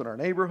schools, in our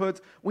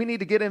neighborhoods. We need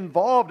to get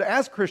involved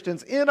as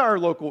Christians in our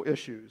local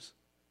issues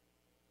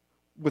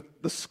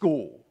with the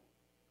school,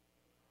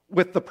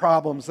 with the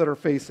problems that are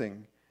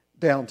facing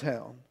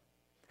downtown?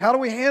 How do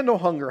we handle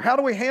hunger? How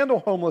do we handle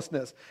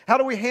homelessness? How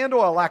do we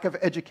handle a lack of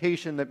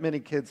education that many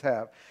kids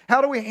have?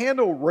 How do we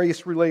handle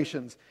race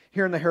relations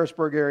here in the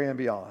Harrisburg area and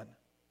beyond?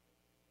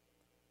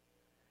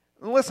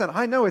 Listen,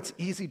 I know it's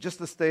easy just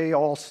to stay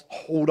all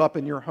holed up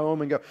in your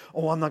home and go,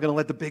 oh, I'm not going to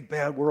let the big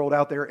bad world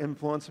out there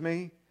influence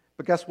me.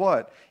 But guess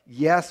what?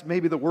 Yes,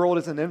 maybe the world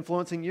isn't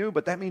influencing you,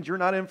 but that means you're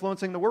not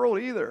influencing the world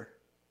either.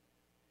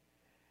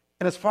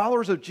 And as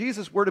followers of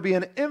Jesus, we're to be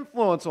an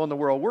influence on the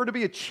world. We're to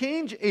be a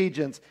change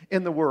agents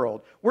in the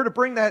world. We're to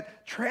bring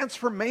that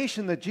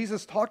transformation that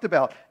Jesus talked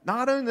about,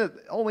 not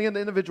only in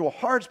the individual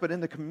hearts, but in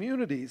the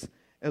communities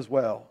as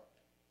well.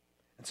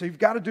 And so you've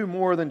got to do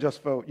more than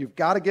just vote. You've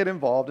got to get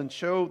involved and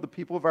show the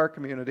people of our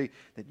community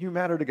that you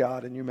matter to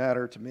God and you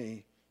matter to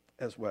me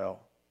as well.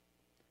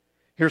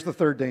 Here's the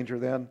third danger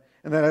then,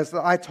 and that is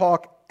that I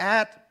talk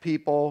at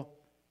people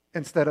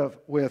instead of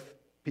with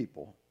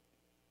people.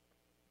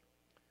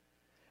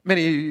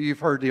 Many of you've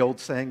heard the old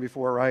saying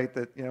before, right?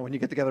 That, when you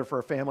get together for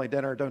a family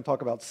dinner, don't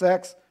talk about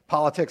sex,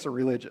 politics, or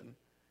religion.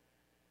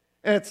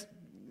 And it's,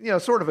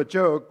 sort of a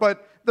joke,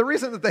 but the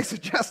reason that they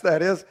suggest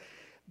that is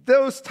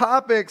those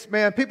topics,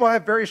 man, people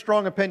have very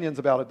strong opinions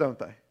about it, don't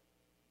they?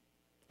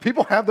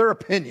 People have their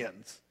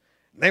opinions.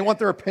 They want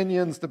their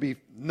opinions to be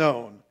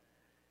known.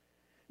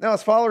 Now,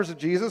 as followers of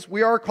Jesus,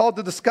 we are called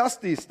to discuss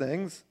these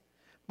things,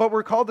 but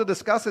we're called to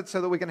discuss it so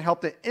that we can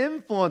help to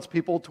influence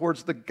people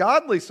towards the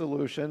godly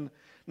solution,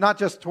 not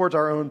just towards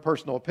our own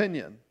personal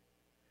opinion.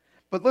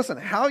 But listen,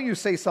 how you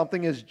say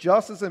something is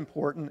just as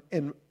important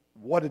in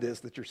what it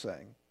is that you're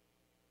saying.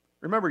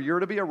 Remember, you're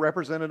to be a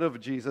representative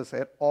of Jesus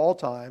at all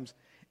times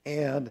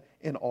and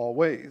in all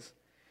ways.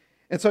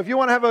 And so if you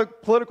want to have a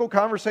political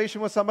conversation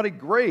with somebody,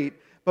 great,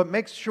 but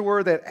make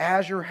sure that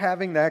as you're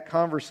having that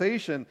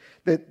conversation,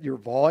 that your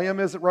volume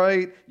is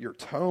right, your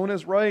tone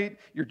is right,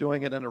 you're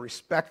doing it in a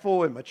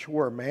respectful and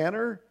mature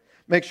manner.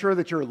 Make sure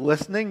that you're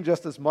listening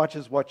just as much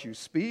as what you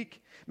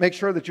speak. Make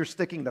sure that you're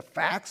sticking to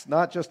facts,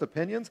 not just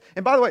opinions.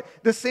 And by the way,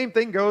 this same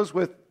thing goes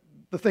with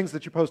the things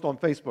that you post on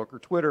Facebook or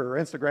Twitter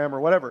or Instagram or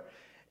whatever.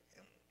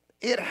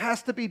 It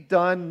has to be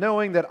done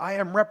knowing that I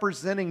am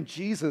representing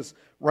Jesus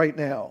right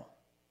now,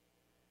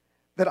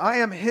 that I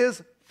am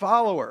his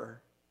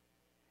follower,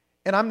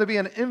 and I'm to be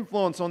an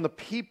influence on the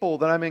people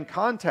that I'm in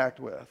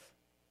contact with,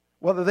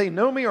 whether they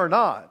know me or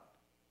not.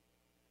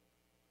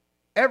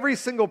 Every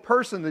single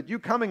person that you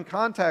come in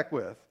contact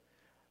with,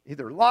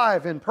 either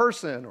live, in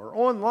person, or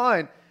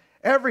online,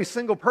 every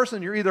single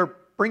person, you're either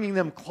bringing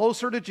them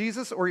closer to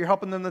Jesus or you're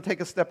helping them to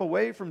take a step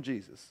away from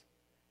Jesus.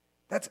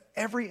 That's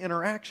every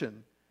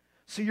interaction.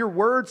 So your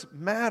words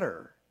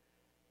matter.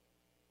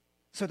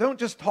 So don't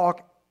just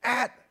talk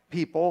at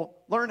people.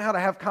 Learn how to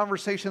have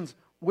conversations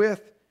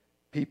with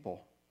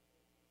people.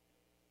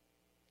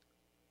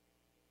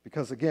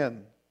 Because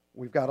again,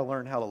 we've got to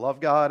learn how to love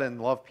God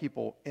and love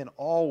people in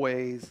all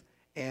ways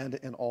and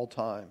in all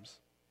times.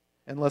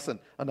 And listen,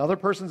 another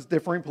person's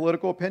differing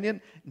political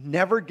opinion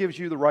never gives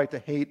you the right to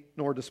hate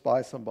nor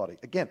despise somebody.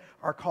 Again,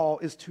 our call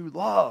is to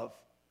love.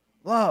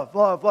 Love,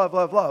 love, love,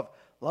 love, love.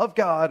 Love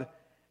God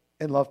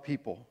and love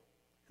people.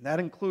 And that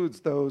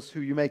includes those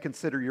who you may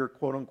consider your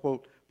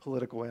quote-unquote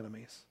political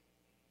enemies.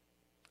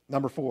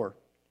 Number 4,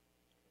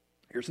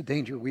 here's a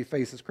danger we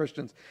face as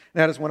Christians.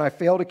 And that is when I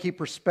fail to keep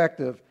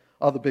perspective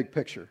of the big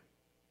picture.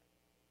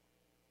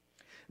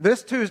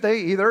 This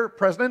Tuesday, either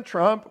President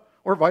Trump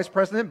or Vice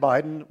President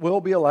Biden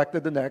will be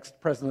elected the next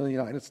President of the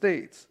United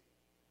States.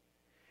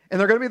 And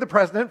they're going to be the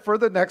president for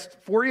the next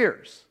 4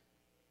 years.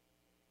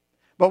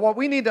 But what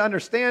we need to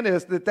understand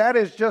is that that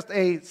is just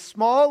a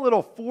small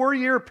little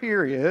 4-year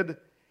period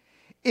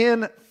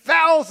in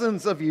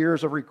thousands of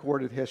years of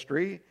recorded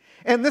history.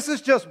 And this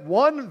is just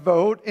one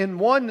vote in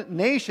one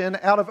nation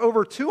out of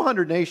over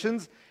 200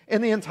 nations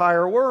in the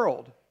entire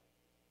world.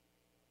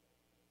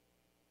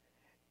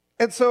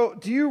 And so,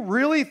 do you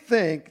really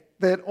think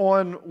that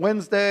on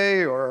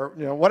Wednesday or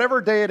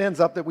whatever day it ends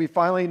up that we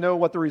finally know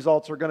what the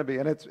results are going to be?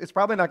 And it's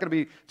probably not going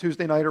to be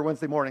Tuesday night or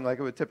Wednesday morning like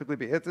it would typically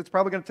be. It's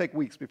probably going to take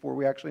weeks before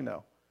we actually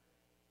know.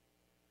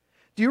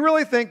 Do you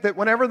really think that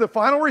whenever the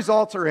final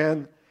results are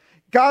in,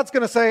 God's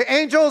going to say,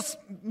 angels,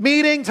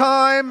 meeting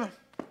time.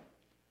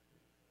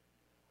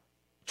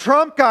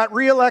 Trump got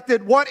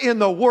reelected. What in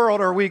the world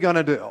are we going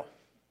to do?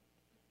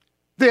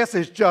 This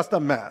is just a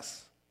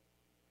mess.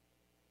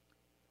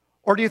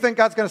 Or do you think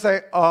God's going to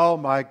say, oh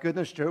my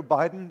goodness, Joe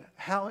Biden,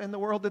 how in the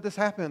world did this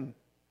happen?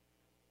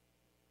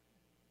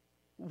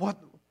 What?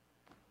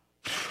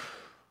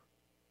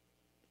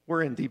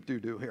 We're in deep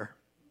doo-doo here.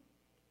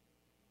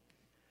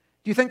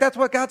 Do you think that's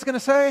what God's going to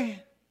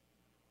say?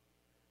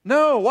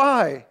 No,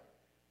 why?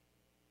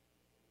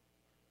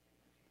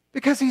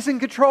 Because he's in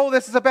control.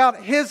 This is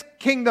about his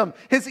kingdom,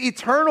 his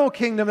eternal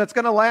kingdom that's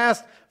going to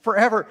last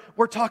forever.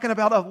 We're talking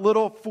about a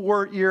little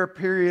 4-year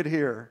period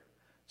here.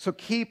 So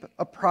keep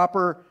a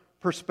proper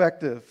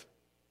perspective.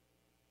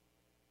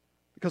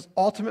 Because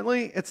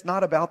ultimately, it's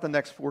not about the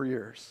next 4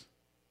 years.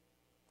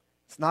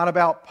 It's not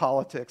about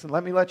politics. And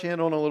let me let you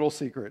in on a little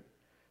secret.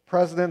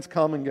 Presidents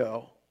come and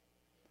go.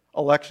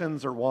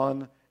 Elections are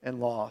won and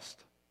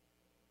lost.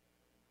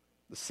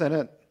 The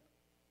Senate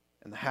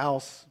and the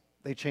House,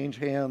 they change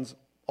hands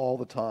all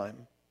the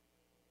time.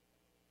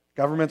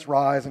 Governments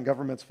rise and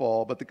governments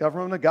fall, but the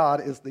government of God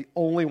is the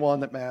only one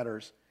that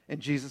matters, and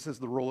Jesus is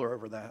the ruler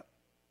over that.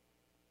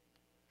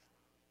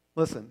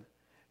 Listen,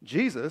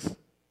 Jesus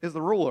is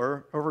the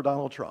ruler over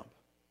Donald Trump.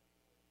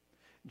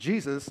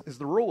 Jesus is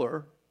the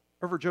ruler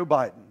over Joe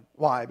Biden.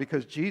 Why?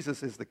 Because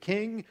Jesus is the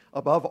king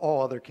above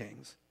all other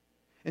kings.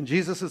 And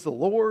Jesus is the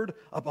Lord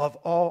above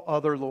all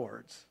other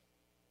lords.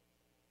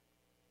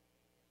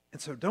 And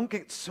so don't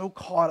get so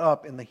caught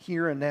up in the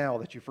here and now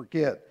that you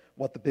forget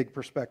what the big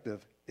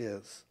perspective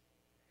is.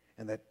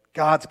 And that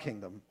God's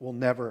kingdom will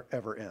never,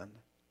 ever end.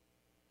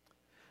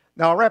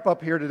 Now, I'll wrap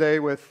up here today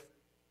with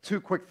two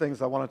quick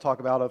things I want to talk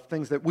about of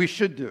things that we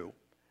should do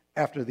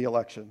after the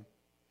election.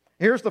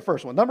 Here's the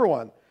first one. Number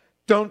one,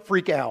 don't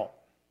freak out.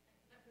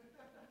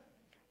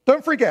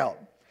 Don't freak out.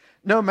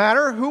 No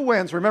matter who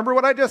wins, remember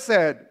what I just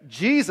said,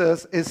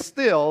 Jesus is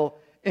still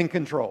in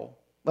control.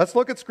 Let's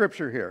look at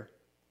Scripture here.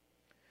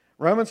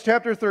 Romans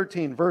chapter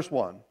 13, verse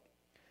 1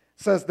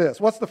 says this.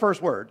 What's the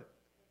first word?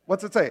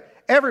 What's it say?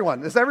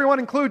 Everyone. Does everyone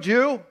include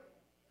you?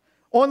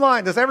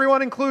 Online, does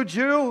everyone include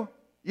you?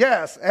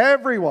 Yes,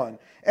 everyone.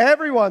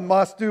 Everyone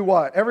must do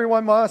what?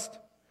 Everyone must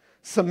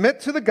submit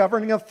to the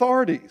governing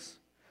authorities.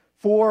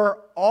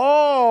 For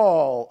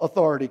all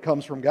authority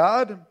comes from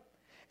God,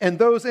 and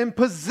those in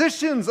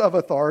positions of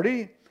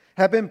authority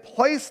have been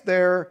placed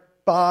there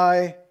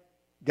by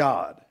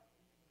God.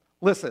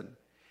 Listen,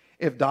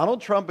 if Donald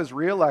Trump is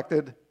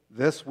reelected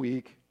this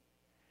week,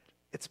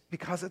 it's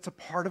because it's a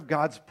part of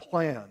God's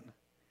plan.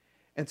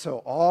 And so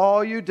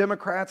all you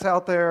Democrats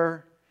out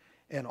there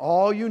and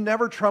all you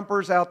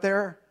never-Trumpers out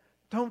there,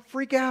 don't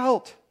freak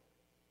out.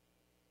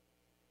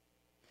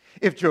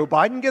 If Joe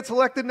Biden gets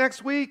elected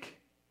next week,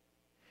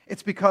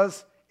 it's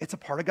because it's a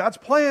part of God's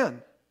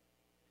plan.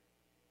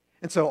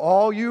 And so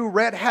all you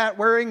red hat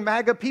wearing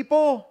MAGA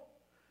people,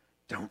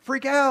 don't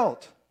freak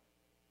out.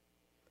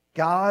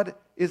 God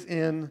is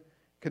in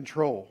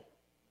control.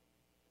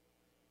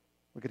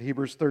 Look at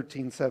Hebrews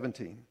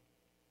 13:17.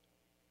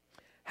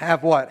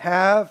 Have what?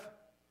 Have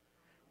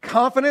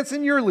confidence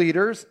in your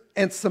leaders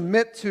and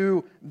submit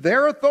to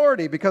their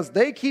authority because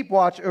they keep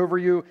watch over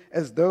you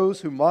as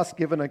those who must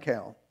give an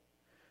account.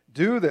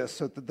 Do this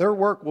so that their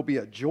work will be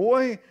a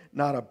joy,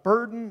 not a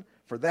burden,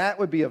 for that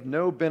would be of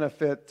no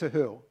benefit to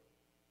who?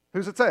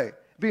 Who's it say?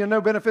 Be of no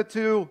benefit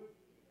to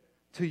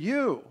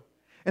you.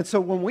 And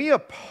so when we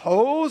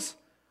oppose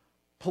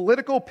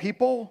political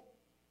people,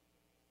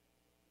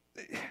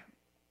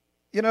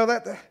 you know,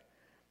 that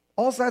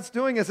all that's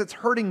doing is it's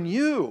hurting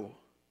you.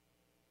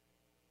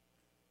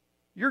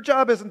 Your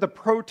job isn't to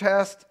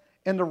protest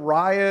and to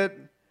riot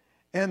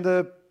and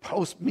to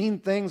post mean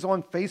things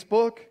on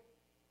Facebook.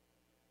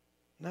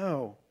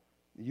 No,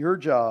 your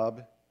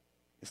job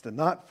is to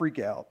not freak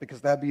out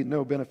because that'd be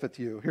no benefit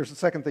to you. Here's the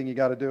second thing you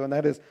got to do, and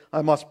that is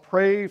I must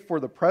pray for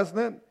the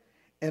president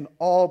and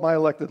all my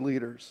elected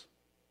leaders.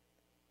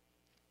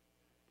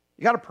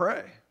 You got to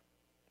pray.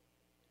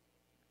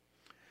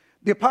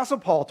 The Apostle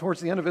Paul,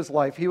 towards the end of his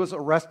life, he was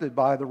arrested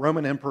by the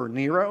Roman Emperor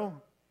Nero.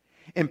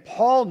 And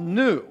Paul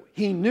knew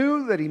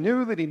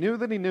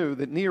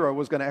that Nero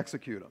was going to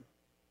execute him.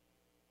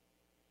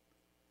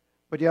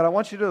 But yet I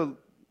want you to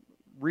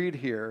read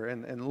here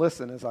and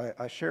listen as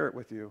I share it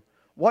with you.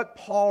 What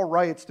Paul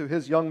writes to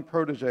his young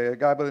protege, a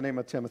guy by the name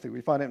of Timothy.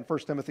 We find it in 1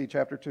 Timothy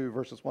chapter 2,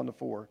 verses 1 to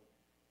 4.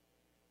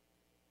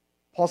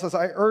 Paul says,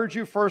 I urge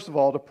you, first of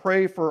all, to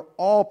pray for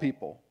all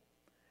people.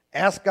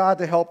 Ask God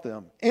to help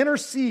them.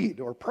 Intercede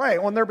or pray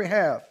on their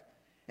behalf.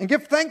 And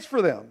give thanks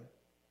for them.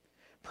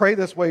 Pray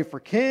this way for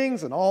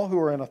kings and all who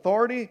are in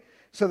authority,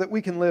 so that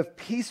we can live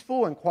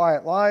peaceful and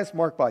quiet lives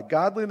marked by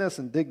godliness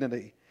and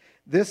dignity.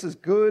 This is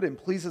good and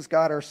pleases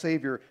God our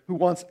Savior, who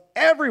wants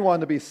everyone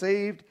to be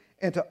saved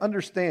and to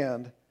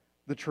understand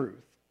the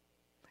truth.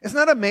 Isn't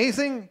that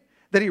amazing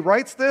that he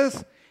writes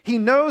this? He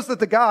knows that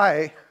the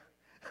guy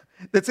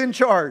that's in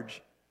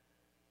charge,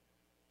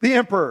 the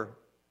emperor,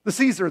 the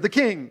Caesar, the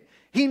king,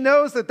 he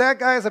knows that that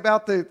guy is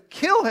about to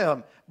kill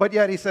him, but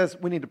yet he says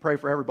we need to pray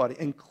for everybody,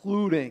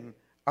 including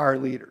our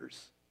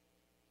leaders.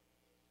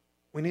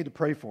 We need to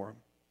pray for them.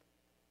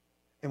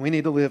 And we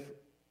need to live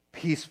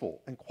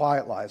peaceful and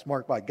quiet lives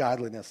marked by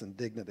godliness and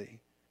dignity,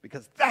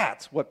 because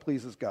that's what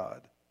pleases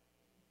God.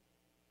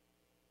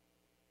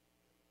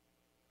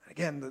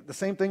 Again, the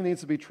same thing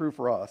needs to be true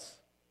for us.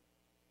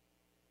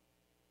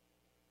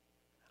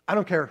 I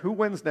don't care who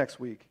wins next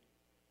week.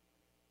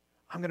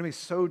 I'm going to be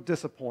so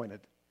disappointed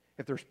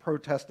if there's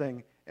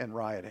protesting and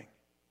rioting,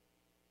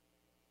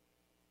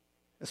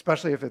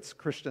 especially if it's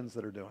Christians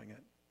that are doing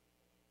it.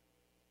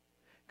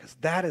 Because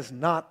that is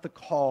not the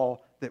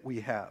call that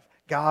we have.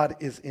 God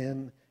is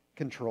in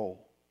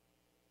control.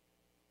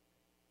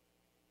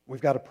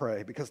 We've got to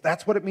pray because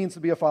that's what it means to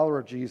be a follower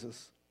of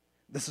Jesus.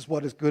 This is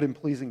what is good and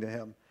pleasing to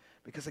him.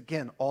 Because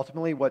again,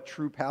 ultimately what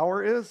true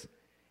power is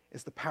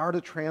the power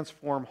to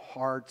transform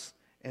hearts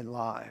and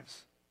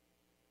lives.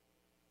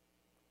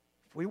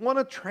 If we want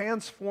to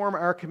transform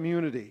our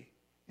community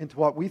into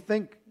what we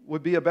think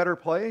would be a better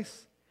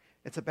place.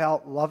 It's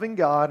about loving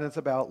God and it's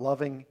about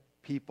loving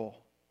people.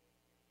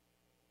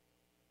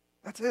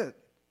 That's it.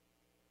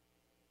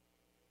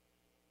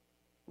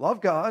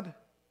 Love God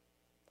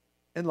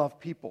and love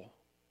people.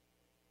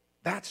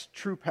 That's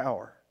true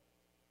power.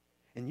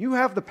 And you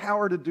have the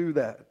power to do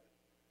that.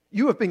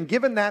 You have been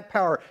given that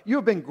power. You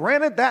have been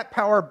granted that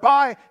power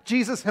by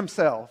Jesus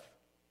himself.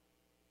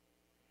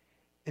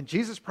 And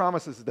Jesus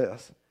promises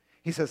this.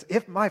 He says,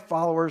 if my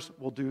followers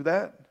will do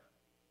that,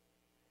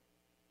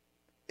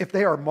 if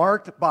they are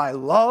marked by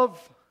love,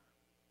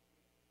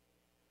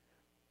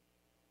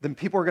 then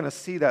people are going to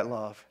see that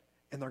love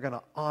and they're going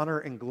to honor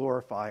and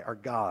glorify our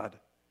God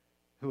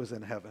who is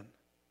in heaven.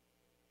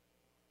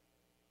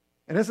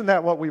 And isn't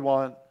that what we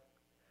want?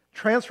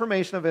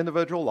 Transformation of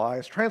individual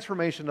lives,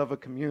 transformation of a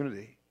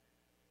community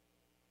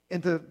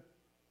into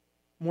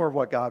more of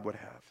what God would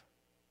have.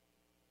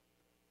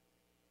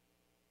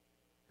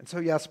 And so,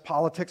 yes,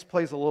 politics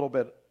plays a little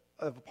bit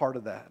of a part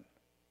of that.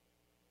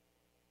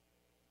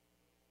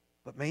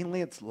 But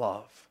mainly it's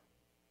love.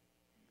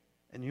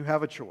 And you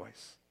have a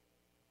choice.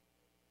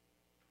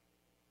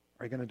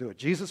 Are you going to do it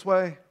Jesus'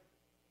 way?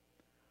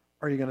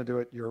 Or are you going to do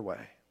it your way?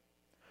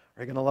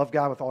 Are you going to love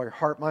God with all your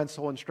heart, mind,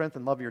 soul, and strength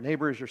and love your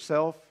neighbor as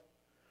yourself?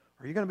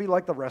 Or are you going to be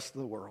like the rest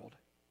of the world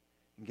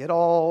and get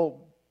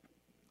all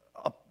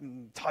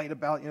uptight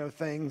about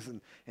things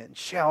and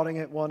shouting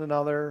at one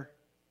another?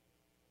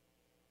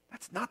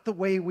 That's not the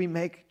way we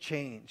make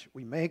change.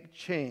 We make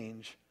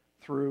change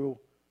through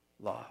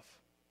love.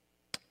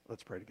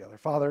 Let's pray together.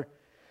 Father,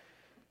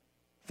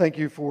 thank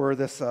you for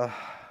this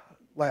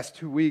last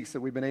 2 weeks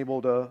that we've been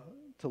able to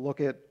look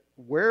at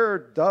where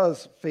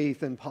does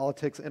faith and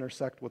politics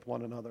intersect with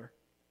one another.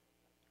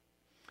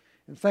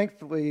 And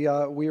thankfully,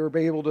 we were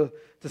able to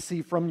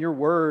see from your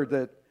word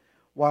that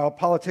while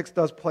politics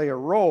does play a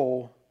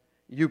role,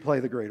 you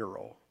play the greater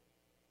role.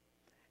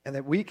 And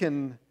that we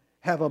can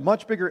have a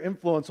much bigger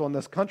influence on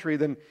this country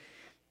than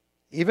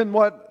even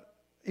what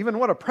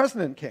a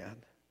president can.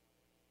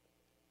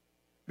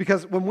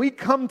 Because when we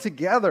come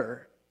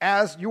together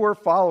as your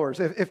followers,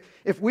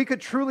 if we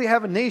could truly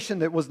have a nation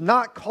that was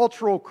not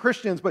cultural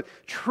Christians, but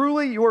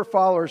truly your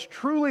followers,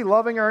 truly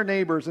loving our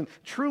neighbors and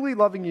truly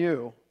loving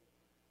you,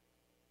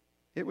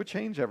 it would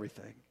change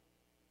everything.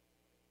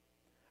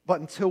 But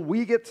until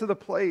we get to the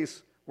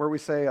place where we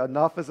say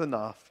enough is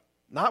enough,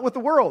 not with the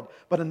world,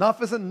 but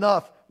enough is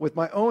enough with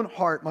my own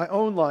heart, my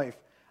own life,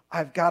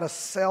 I've got to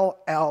sell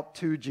out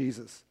to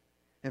Jesus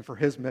and for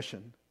his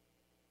mission,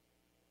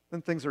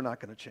 then things are not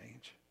going to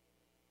change.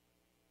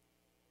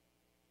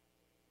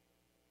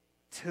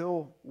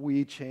 Till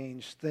we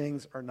change,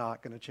 things are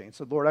not going to change.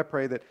 So Lord, I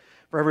pray that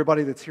for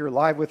everybody that's here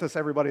live with us,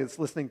 everybody that's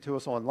listening to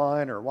us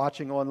online or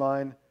watching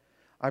online,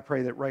 I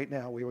pray that right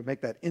now we would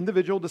make that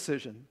individual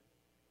decision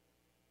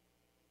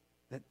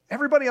that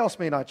everybody else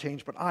may not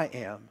change, but I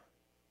am.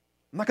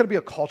 I'm not going to be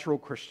a cultural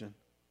Christian.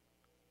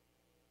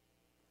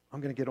 I'm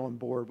going to get on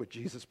board with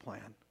Jesus'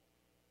 plan.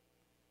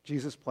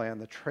 Jesus' plan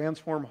to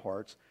transform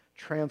hearts,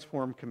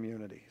 transform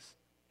communities,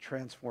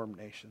 transform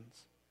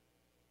nations.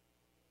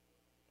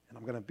 And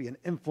I'm going to be an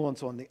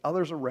influence on the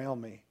others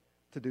around me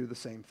to do the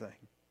same thing.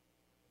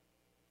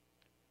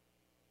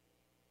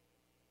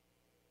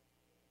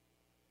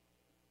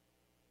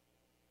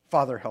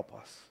 Father, help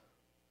us.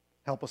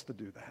 Help us to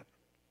do that.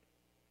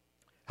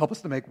 Help us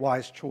to make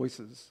wise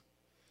choices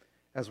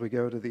as we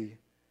go to the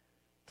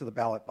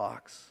ballot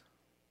box.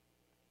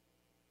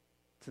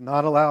 To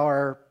not allow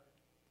our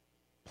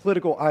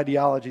political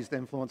ideologies to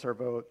influence our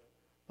vote,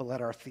 but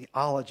let our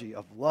theology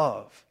of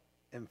love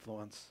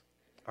influence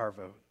our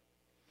vote.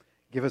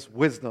 Give us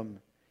wisdom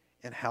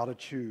in how to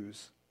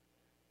choose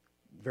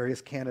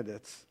various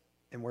candidates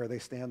and where they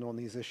stand on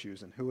these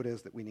issues and who it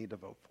is that we need to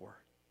vote for.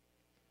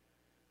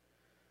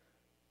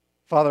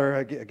 Father,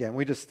 again,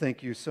 we just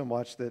thank you so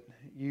much that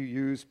you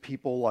use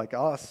people like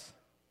us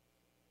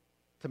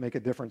to make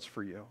a difference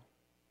for you.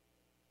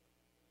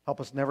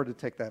 Help us never to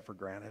take that for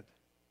granted.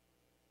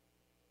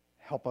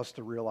 Help us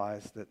to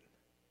realize that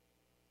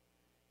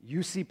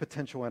you see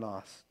potential in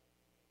us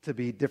to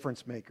be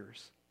difference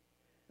makers.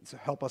 And so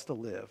help us to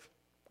live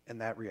in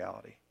that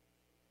reality.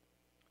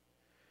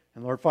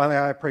 And Lord, finally,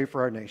 I pray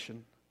for our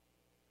nation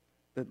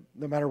that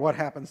no matter what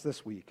happens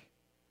this week,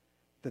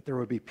 that there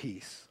would be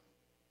peace.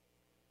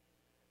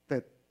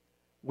 That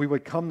we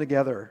would come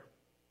together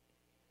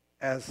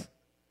as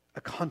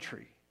a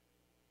country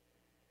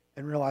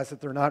and realize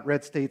that they're not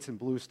red states and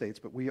blue states,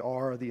 but we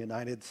are the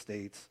United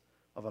States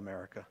of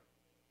America.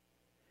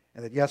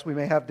 And that, yes, we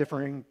may have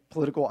differing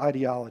political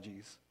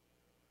ideologies,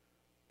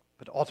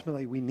 but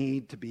ultimately we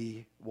need to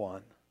be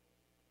one.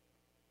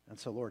 And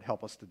so, Lord,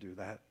 help us to do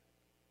that.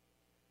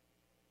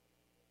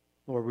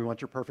 Lord, we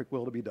want your perfect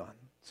will to be done.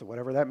 So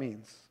whatever that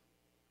means,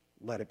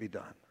 let it be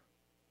done.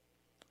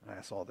 And I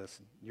ask all this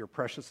in your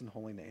precious and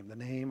holy name, the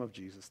name of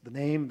Jesus, the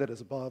name that is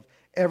above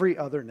every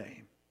other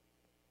name.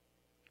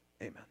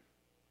 Amen.